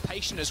being so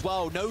patient as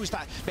well, knows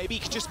that maybe he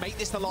can just make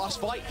this the last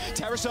fight.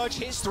 Terror Surge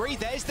hits 3,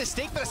 there's the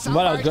stick, but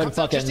what a good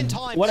fucking,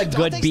 what a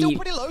good beat. Still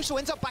pretty low, so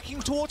ends up backing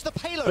towards the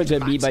payload. What a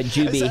good beat by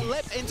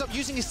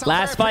Juby.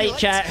 Last fight,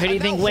 chat, who do you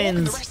think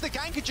wins? The rest of the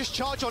gang could just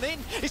charge on in.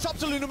 It's up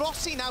to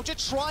Luminosity now to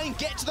try and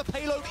get to the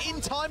payload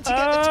in time to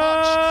get the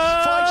touch.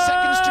 5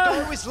 seconds to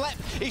go as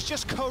Lep is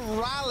just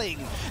corralling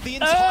the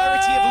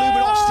entirety of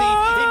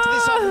Luminosity into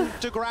this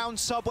underground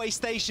subway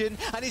station,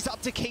 and it's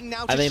up to King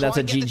now to I think that's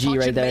a GG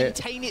right there.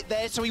 Maintain it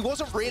there, so he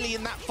wasn't really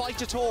in that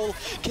fight at all.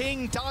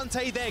 King,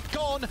 Dante, they're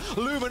gone.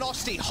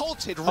 Luminosity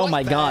halted right. Oh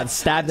my God, there,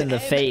 stabbed in the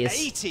face.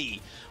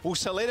 M80 will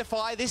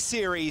solidify this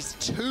series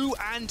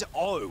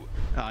 2-0.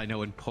 I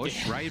know in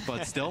push, right?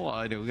 But still,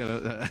 I know we got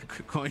a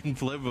coin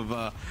flip of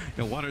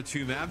you know, 1 or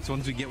 2 maps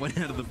once we get one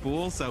out of the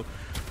pool. So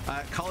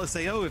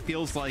Colosseo, it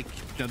feels like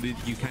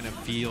you kind of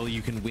feel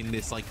you can win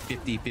this like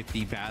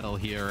 50-50 battle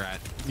here at,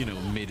 you know,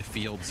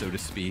 midfield, so to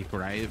speak,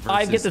 right? Versus,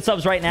 I get the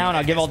subs right now, and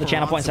I'll give all the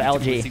channel points to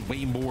LG. See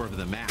way more of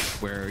the map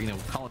where, you know,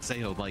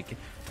 Colosseo, like,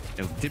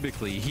 you know,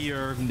 typically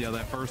here, you know,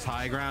 that first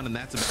high ground, and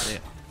that's about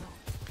it.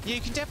 Yeah,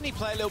 you can definitely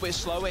play a little bit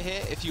slower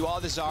here if you are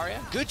the Zarya.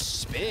 Good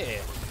spear.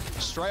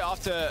 Straight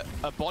after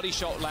a body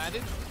shot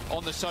landed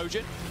on the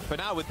Sojourn. But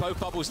now with both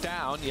bubbles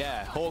down,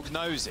 yeah, Hawk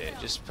knows it.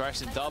 Just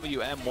pressing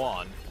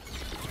WM1.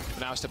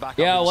 Now it's to back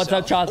Yo, up what's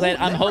up, Chocolate?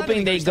 I'm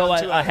hoping they go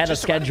ahead of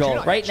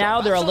schedule. Right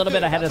now, they're a little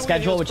bit ahead of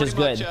schedule, which is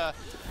good.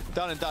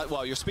 Done and done.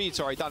 Well, your speed's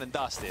already done and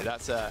dusted.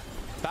 That's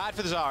bad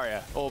for the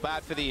Zarya, or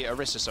bad for the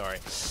Orisa, sorry.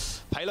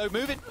 Payload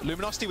moving.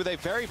 Luminosity with a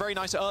very, very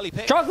nice early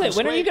pick. Chocolate,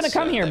 when are you going to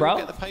come here, bro?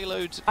 Get the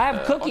payload, I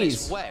have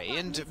cookies. On its way,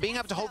 and being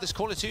able to hold this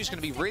corner too is going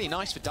to be really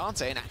nice for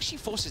Dante, and actually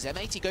forces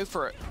M80 to go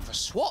for a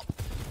swap.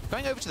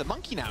 Going over to the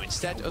Monkey now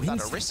instead of that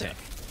Orisa.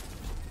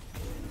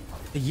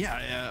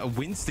 Yeah, a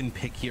Winston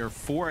pick here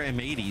for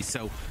M80,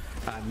 so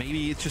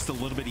maybe it's just a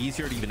little bit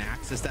easier to even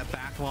access that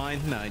back line,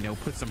 you know,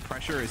 put some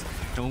pressure.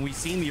 And when we've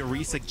seen the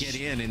Orisa get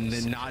in and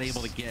then not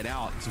able to get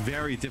out, it's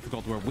very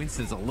difficult where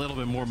Winston's a little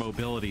bit more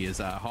mobility as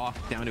Hawk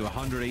down to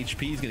 100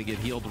 HP is going to get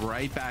healed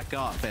right back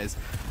up as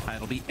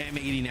it'll be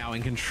M80 now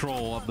in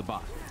control of the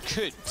bot.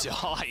 Good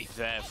dive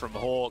there from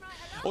Hawk.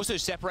 Also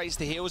separates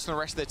the heals from the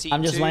rest of the team.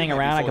 I'm just laying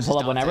around. I can pull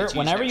up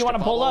whenever you want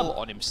to pull up.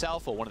 On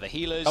himself or one of the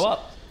healers. Go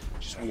up.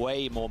 Just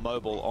way more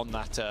mobile on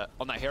that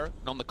hero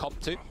and on the comp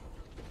too.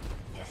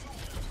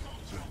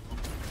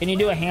 Can you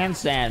do a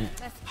handstand?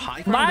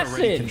 High ground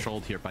already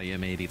controlled here by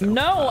M80 though.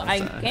 No, I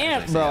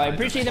can't, bro. I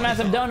appreciate the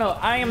massive dono.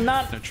 I am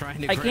not.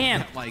 Trying to I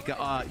can't. That, like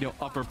you know,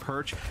 upper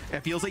perch.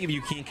 It feels like if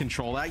you can't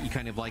control that, you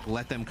kind of like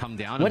let them come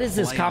down. What is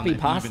this copy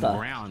pasta?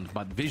 Ground,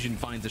 but Vision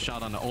finds a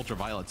shot on the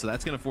ultraviolet, so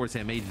that's going to force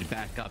M80 to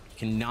back up.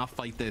 You cannot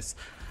fight this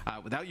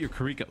without your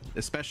Kariko,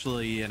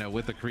 especially, you know,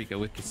 with the Kariko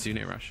with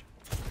Kitsune Rush.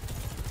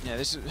 Yeah,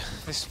 this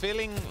is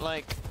feeling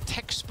like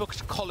textbook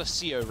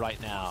Colosseo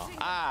right now.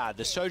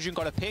 The Sojourn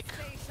got a pick,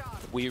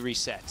 we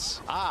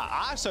reset.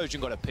 Our Sojourn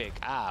got a pick,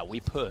 we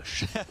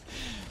push.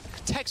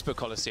 Textbook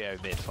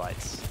Colosseo mid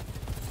fights.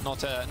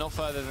 Not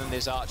further than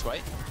this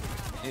archway.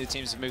 Neither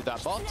teams have moved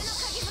that bot.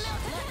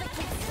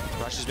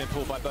 Rush has been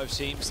pulled by both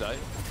teams though.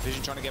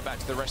 Vision trying to get back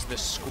to the rest of the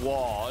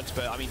squad,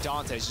 but I mean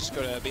Dante's just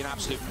got to be an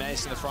absolute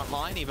menace in the front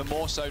line, even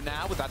more so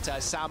now with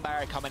that sound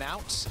barrier coming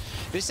out.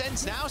 This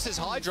ends now, says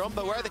Hydron,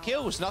 but where are the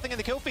kills? Nothing in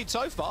the kill feed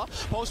so far.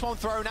 Pulse bomb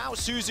thrown out,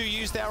 Suzu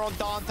used there on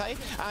Dante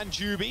and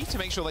Juby to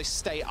make sure they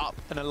stay up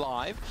and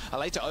alive. A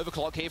later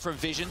overclock here from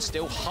Vision,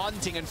 still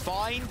hunting and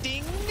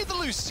finding the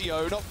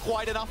Lucio, not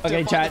quite enough.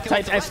 Okay, chat,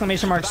 type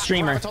exclamation mark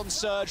streamer. On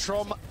surge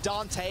from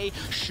Dante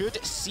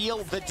should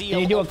seal the deal. Can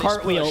you do a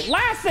cartwheel?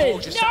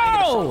 Lassed!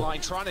 No!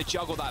 Trying to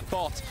juggle that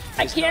bot.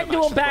 I can't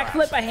do a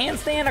backflip, a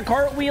handstand, a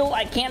cartwheel.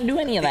 I can't do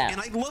any of that. And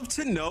I'd love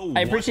to know.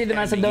 I appreciate the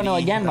massive dono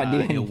again, my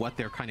dude. You know, what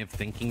their kind of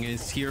thinking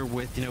is here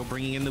with, you know,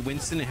 bringing in the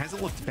Winston. It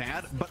hasn't looked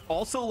bad, but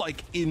also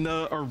like in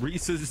the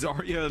Orisa,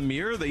 Zarya,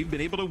 Mir, they've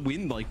been able to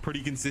win like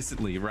pretty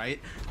consistently, right?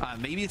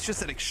 Maybe it's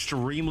just an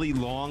extremely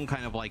long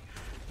kind of like,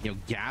 you know,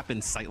 gap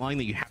in sightline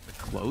that you have to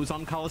close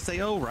on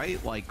Colosseo,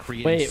 right? Like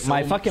create. Wait,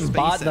 my fucking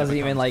bot doesn't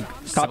even like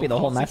copy the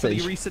whole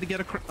message. For the Orisa to get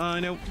a,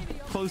 you know,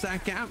 close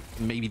that gap.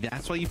 Maybe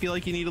that's why you feel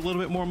like you need a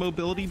little bit more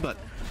mobility, but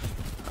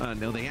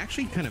no, they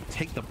actually kind of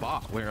take the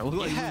bot where it looked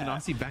like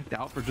Luminosity backed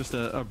out for just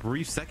a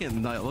brief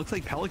second. It looks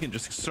like Pelican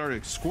just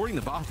started scoring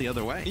the bot the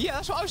other way. Yeah,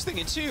 that's what I was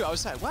thinking too. I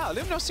was like, wow,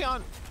 Luminosity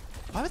aren't.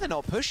 Why were they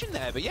not pushing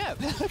there? But yeah,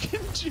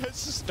 Pelican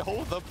just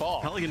stole the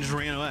ball. Pelican just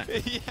ran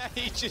away. Yeah,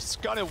 he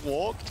just kind of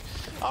walked.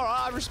 All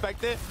right, I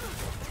respect it.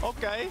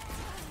 Okay.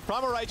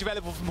 Primal Rage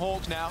available from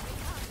Hawks now.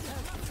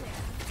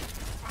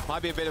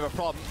 Might be a bit of a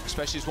problem,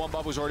 especially as one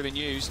bubble's already been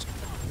used.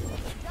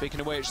 Speaking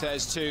of which,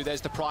 there's two.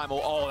 There's the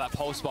Primal. Oh, that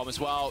Pulse Bomb as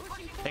well.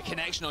 The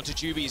connection onto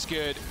Juby is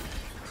good.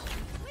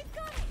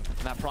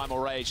 And that Primal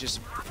Rage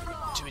just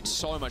doing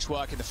so much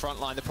work in the front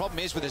line. The problem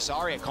is with the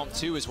Zarya comp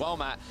too as well,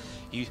 Matt.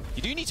 You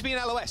do need to be an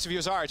LOS of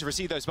your Zarya to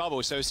receive those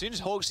bubbles. So as soon as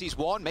Hawk sees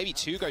 1, maybe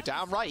 2 go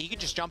down right, he can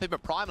just jump in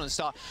with Primal and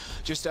start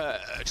just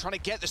trying to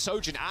get the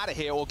Sojourn out of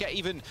here, or get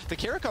even the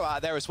Kiriko out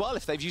of there as well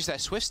if they've used their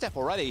Swift Step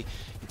already.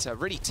 It's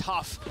really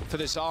tough for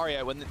the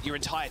Zarya when your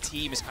entire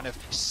team is kind of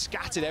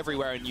scattered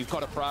everywhere and you've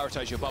got to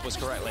prioritize your bubbles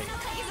correctly.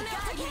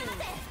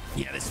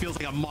 Yeah, this feels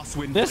like a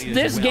must-win.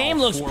 This game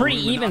looks pretty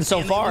even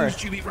so far.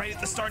 Juby right at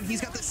the start, and he's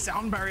got the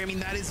sound barrier. I mean,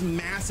 that is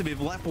massive. If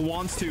Lep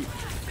wants to,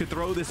 could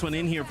throw this one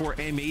in here for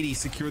M80,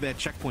 secure that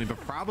checkpoint, but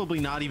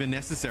probably not even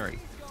necessary.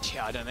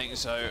 Yeah, I don't think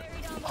so.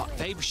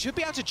 They should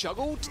be able to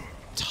juggle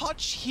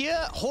touch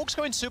here. Hawk's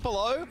going super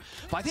low,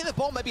 but I think the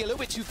ball might be a little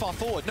bit too far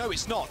forward. No,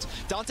 it's not.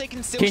 Dante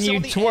can still sit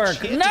on the edge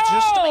here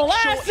No,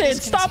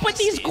 Lacid, stop with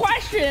these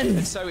questions.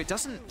 And so it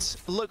doesn't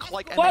look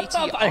like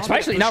M80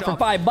 especially not for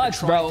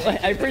 $5, bro.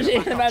 I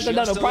appreciate the Master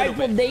Dono.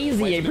 Prideful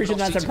Daisy, I appreciate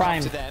the Master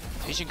Prime.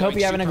 Hope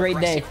you're having a great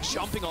day.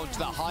 Jumping onto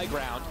that high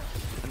ground.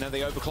 And then the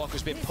overclock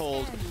has been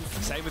pulled.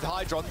 Same with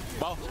Hydron.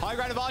 Well, high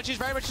ground advantage is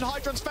very much in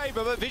Hydron's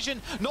favor, but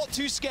Vision not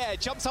too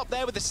scared. Jumps up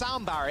there with the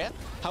sound barrier.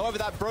 However,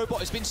 that Brobot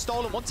has been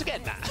stolen once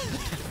again, Matt.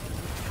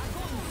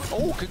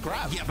 Oh, good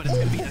grab. Yeah, but it's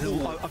going to be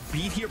a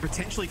beat here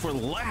potentially for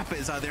Lap,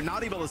 as they're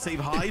not able to save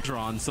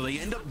Hydron, so they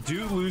end up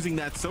losing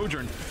that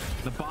Sojourn.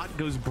 The bot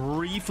goes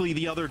briefly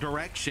the other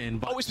direction,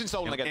 but it's been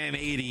stolen again.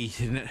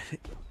 M80.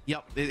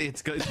 Yep,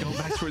 it's going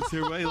back towards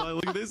their way.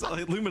 Look at this.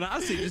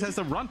 Luminosity just has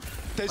to run.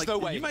 There's no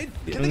way.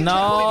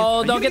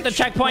 No, don't get the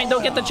checkpoint.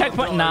 Don't get the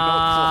checkpoint.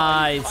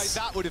 Nice.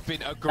 That would have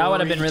been a great. That would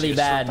have been really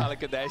bad.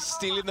 Pelican there,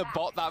 stealing the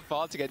bot that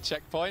far to get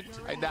checkpoint.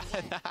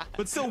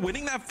 But still,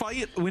 winning that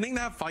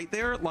fight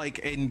there,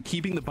 like, and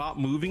keeping the bot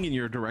moving in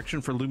your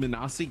direction for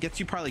Luminosity gets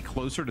you probably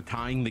closer to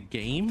tying the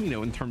game, you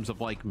know, in terms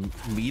of like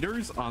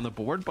meters on the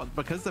board. But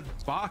because the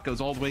bot goes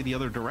all the way the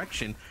other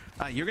direction,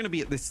 you're going to be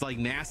at this like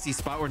nasty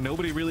spot where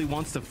nobody really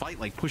wants to fight,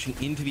 like pushing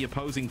into the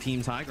opposing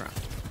team's high ground.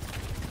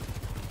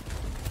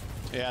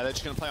 Yeah, they're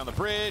just going to play on the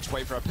bridge,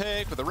 wait for a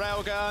pick with the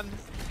railgun.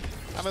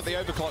 I'm at the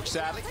overclock,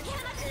 sadly.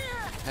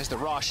 There's the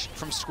rush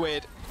from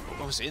Squid.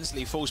 Almost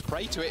instantly falls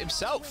prey to it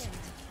himself.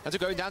 And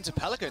going down to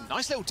Pelican.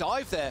 Nice little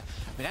dive there.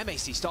 I mean,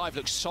 MAC's dive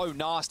looks so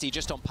nasty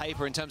just on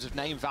paper in terms of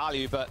name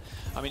value, but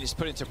I mean, it's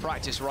put into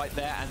practice right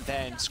there, and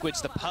then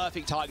Squid's the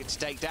perfect target to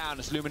take down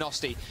as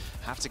Luminosity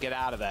have to get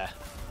out of there.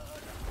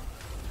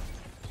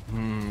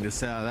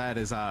 That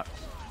is a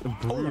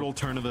brutal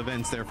turn of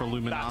events there for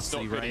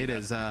Luminosity, right?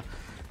 As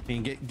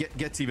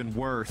gets even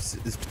worse.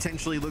 This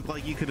potentially looked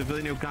like you could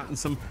have gotten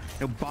some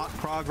bot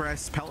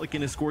progress.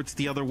 Pelican escorts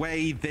the other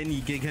way, then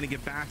you kind of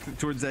get back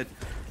towards that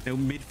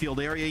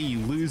midfield area. You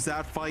lose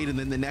that fight, and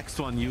then the next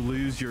one you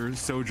lose your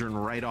Sojourn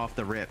right off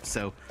the rip.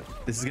 So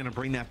this is going to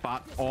bring that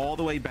bot all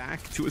the way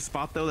back to a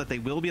spot though that they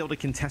will be able to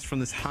contest from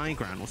this high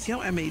ground. We'll see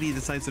how M80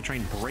 decides to try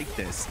and break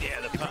this.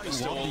 Yeah, the perfect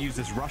storm to use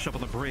this rush up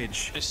on the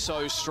bridge. It's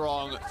so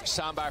strong.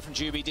 Soundbar from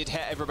Juby did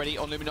hit everybody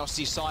on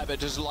Luminosity's side, but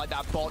doesn't like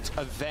that bot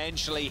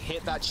eventually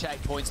hit that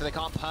checkpoint, so they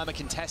can't perma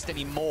contest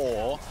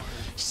anymore.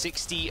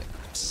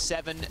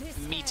 67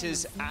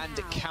 meters and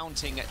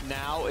counting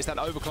now as that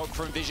overclock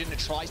from Vision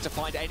tries to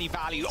find any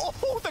value.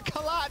 Oh, the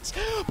collat!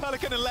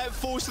 Pelican and Lev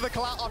falls to the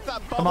collat after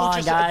that bubble. Come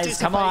on, guys.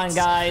 Come on,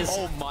 guys.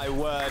 Oh my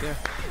word.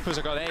 Feels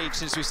like an age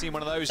since we've seen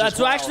one of those. That's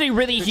actually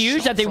really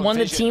huge that they won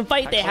the team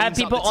fight. They had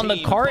people on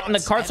the cart, and the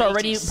cart's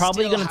already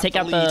probably going to take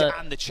out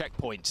the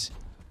checkpoint.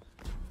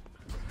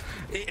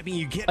 I mean,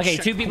 you get okay,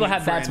 2 people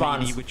have bad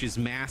spawns, which is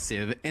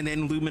massive, and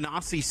then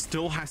Luminosity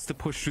still has to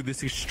push through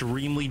this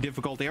extremely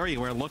difficult area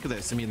where, look at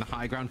this, I mean, the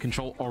high ground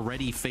control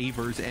already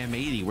favors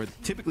M80, where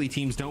typically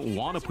teams don't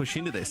want to push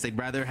into this. They'd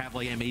rather have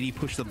like M80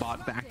 push the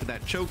bot back to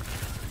that choke,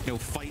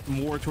 fight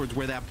more towards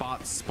where that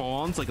bot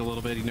spawns, like a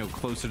little bit,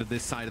 closer to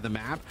this side of the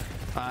map,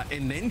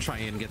 and then try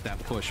and get that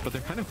push. But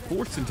they're kind of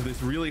forced into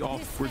this really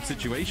awkward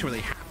situation where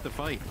they have to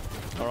fight.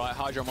 All right,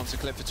 Hydron wants a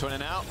clip for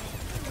twinning out.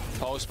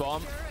 Pulse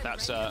bomb,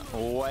 that's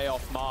way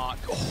off mark.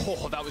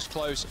 Oh, that was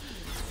close.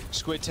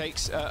 Squid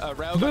takes a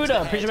rail.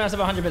 Buddha, appreciate massive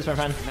 100 bits, my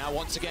friend. Now,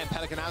 once again,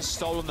 Pelican has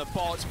stolen the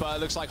bot, but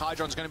it looks like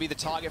Hydron's going to be the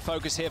target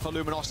focus here for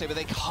Luminosity, but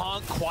they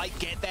can't quite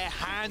get their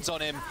hands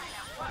on him.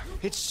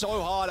 It's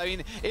so hard. I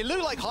mean, it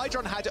looked like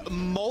Hydron had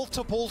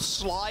multiple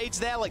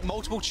slides there, like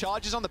multiple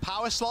charges on the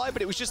power slide,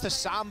 but it was just the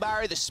sound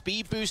barrier, the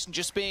speed boost, and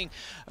just being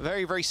a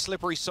very, very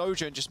slippery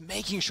Sojourn, just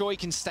making sure he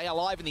can stay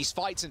alive in these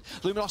fights. And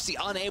Luminosity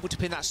unable to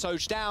pin that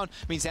Soj down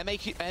means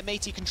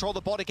M80 control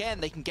the bot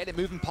again. They can get it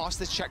moving past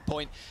this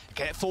checkpoint,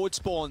 get it forward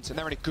spawns, and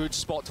they're in a good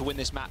spot to win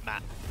this map,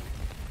 Matt.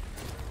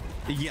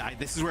 Yeah,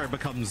 this is where it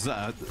becomes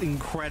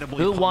incredibly.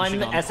 Who won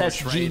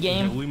SSG push, right?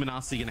 game?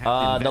 Luminosity gonna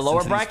have to the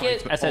lower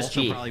bracket, fights,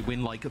 SSG. Probably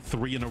win like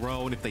 3 in a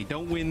row, and if they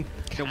don't win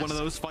one of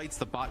those fights,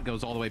 the bot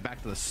goes all the way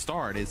back to the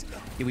start.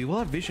 We will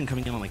have Vision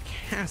coming in on like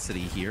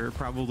Cassidy here,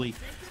 probably.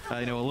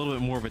 A little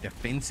bit more of a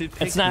defensive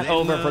pick. It's not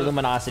over for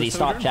Luminosity.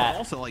 Stop, chat.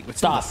 Also, like,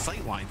 stop.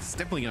 Sight lines, it's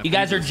definitely you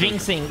guys are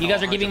jinxing. You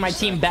guys are giving my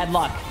team bad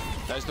luck.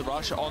 There's the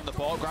rush on the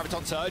bot.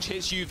 Graviton Surge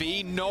hits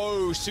UV.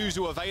 No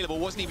Suzu available.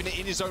 Wasn't even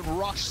in his own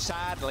rush,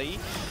 sadly.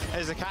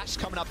 There's a catch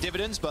coming up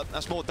dividends, but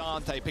that's more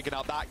Dante picking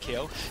up that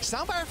kill.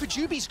 Sound barrier for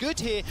Juby's good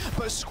here,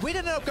 but Squid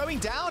ended up going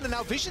down, and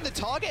now Vision the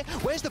target.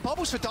 Where's the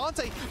bubbles for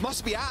Dante?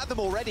 Must be out of them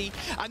already.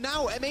 And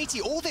now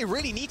M80, all they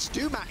really need to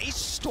do, Matt, is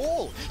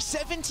stall.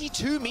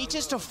 72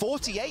 meters to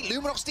 48.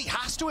 Luminosity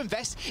has to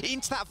invest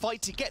into that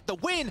fight to get the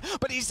win,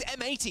 but it's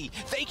M80.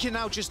 They can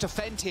now just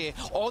defend here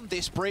on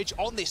this bridge,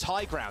 on this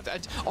high ground.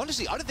 And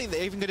honestly, I don't think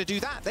they're even going to do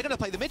that. They're going to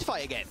play the mid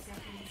fight again.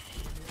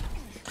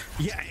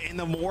 Yeah, and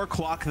the more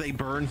clock they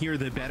burn here,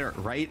 the better,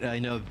 right? I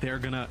know they're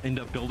going to end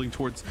up building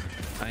towards,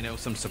 I know,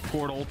 some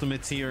support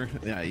ultimates here.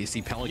 You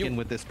see Pelican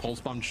with this pulse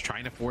bomb just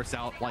trying to force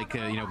out, like,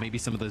 you know, maybe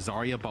some of the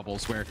Zarya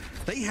bubbles where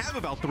they have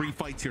about 3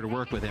 fights here to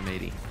work with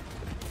M80.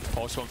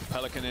 Pulse one for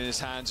Pelican in his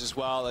hands, as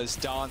well as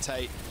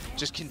Dante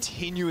just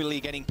continually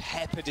getting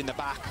peppered in the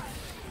back.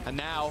 And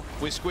now,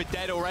 with Squid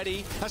dead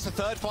already, that's the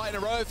 3rd fight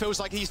in a row. It feels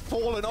like he's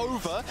fallen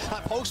over.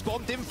 That pulse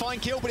bomb didn't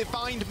find kill, but it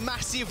found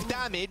massive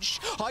damage.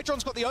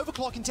 Hydron's got the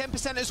overclock in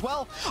 10% as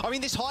well. I mean,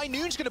 this high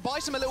noon's going to buy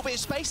some a little bit of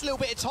space, a little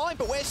bit of time,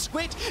 but where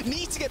Squid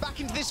needs to get back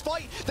into this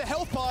fight, the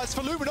health bars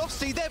for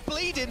Luminosity, they're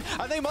bleeding,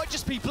 and they might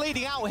just be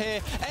bleeding out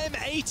here.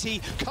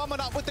 M80 coming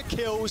up with the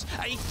kills.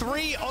 A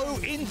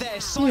 3-0 in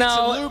their sights,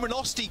 and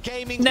Luminosity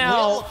Gaming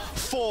will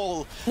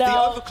fall. The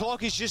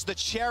overclock is just the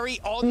cherry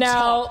on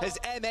top as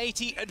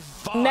M80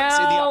 advances in the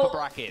upper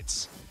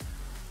brackets.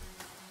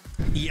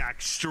 Yeah,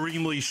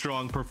 extremely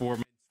strong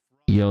performance.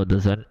 Yo,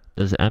 does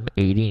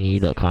M80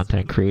 need a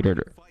content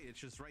creator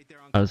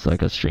as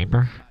like a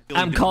streamer?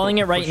 I'm calling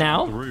it right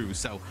now.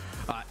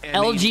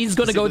 LG's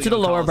gonna go to the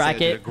lower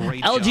bracket.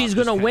 LG's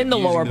gonna win the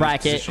lower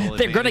bracket.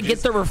 They're gonna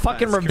get their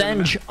fucking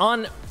revenge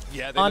on.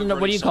 Yeah, on really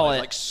what do you call it?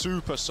 Like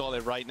super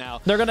solid right now.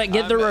 They're gonna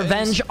get their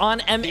revenge on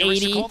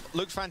M80.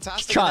 Look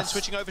fantastic. Trust.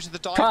 Switching over to the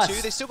dive Trust.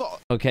 too. They still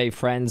got. Okay,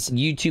 friends.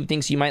 YouTube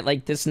thinks you might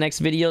like this next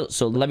video,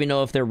 so let me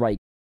know if they're right.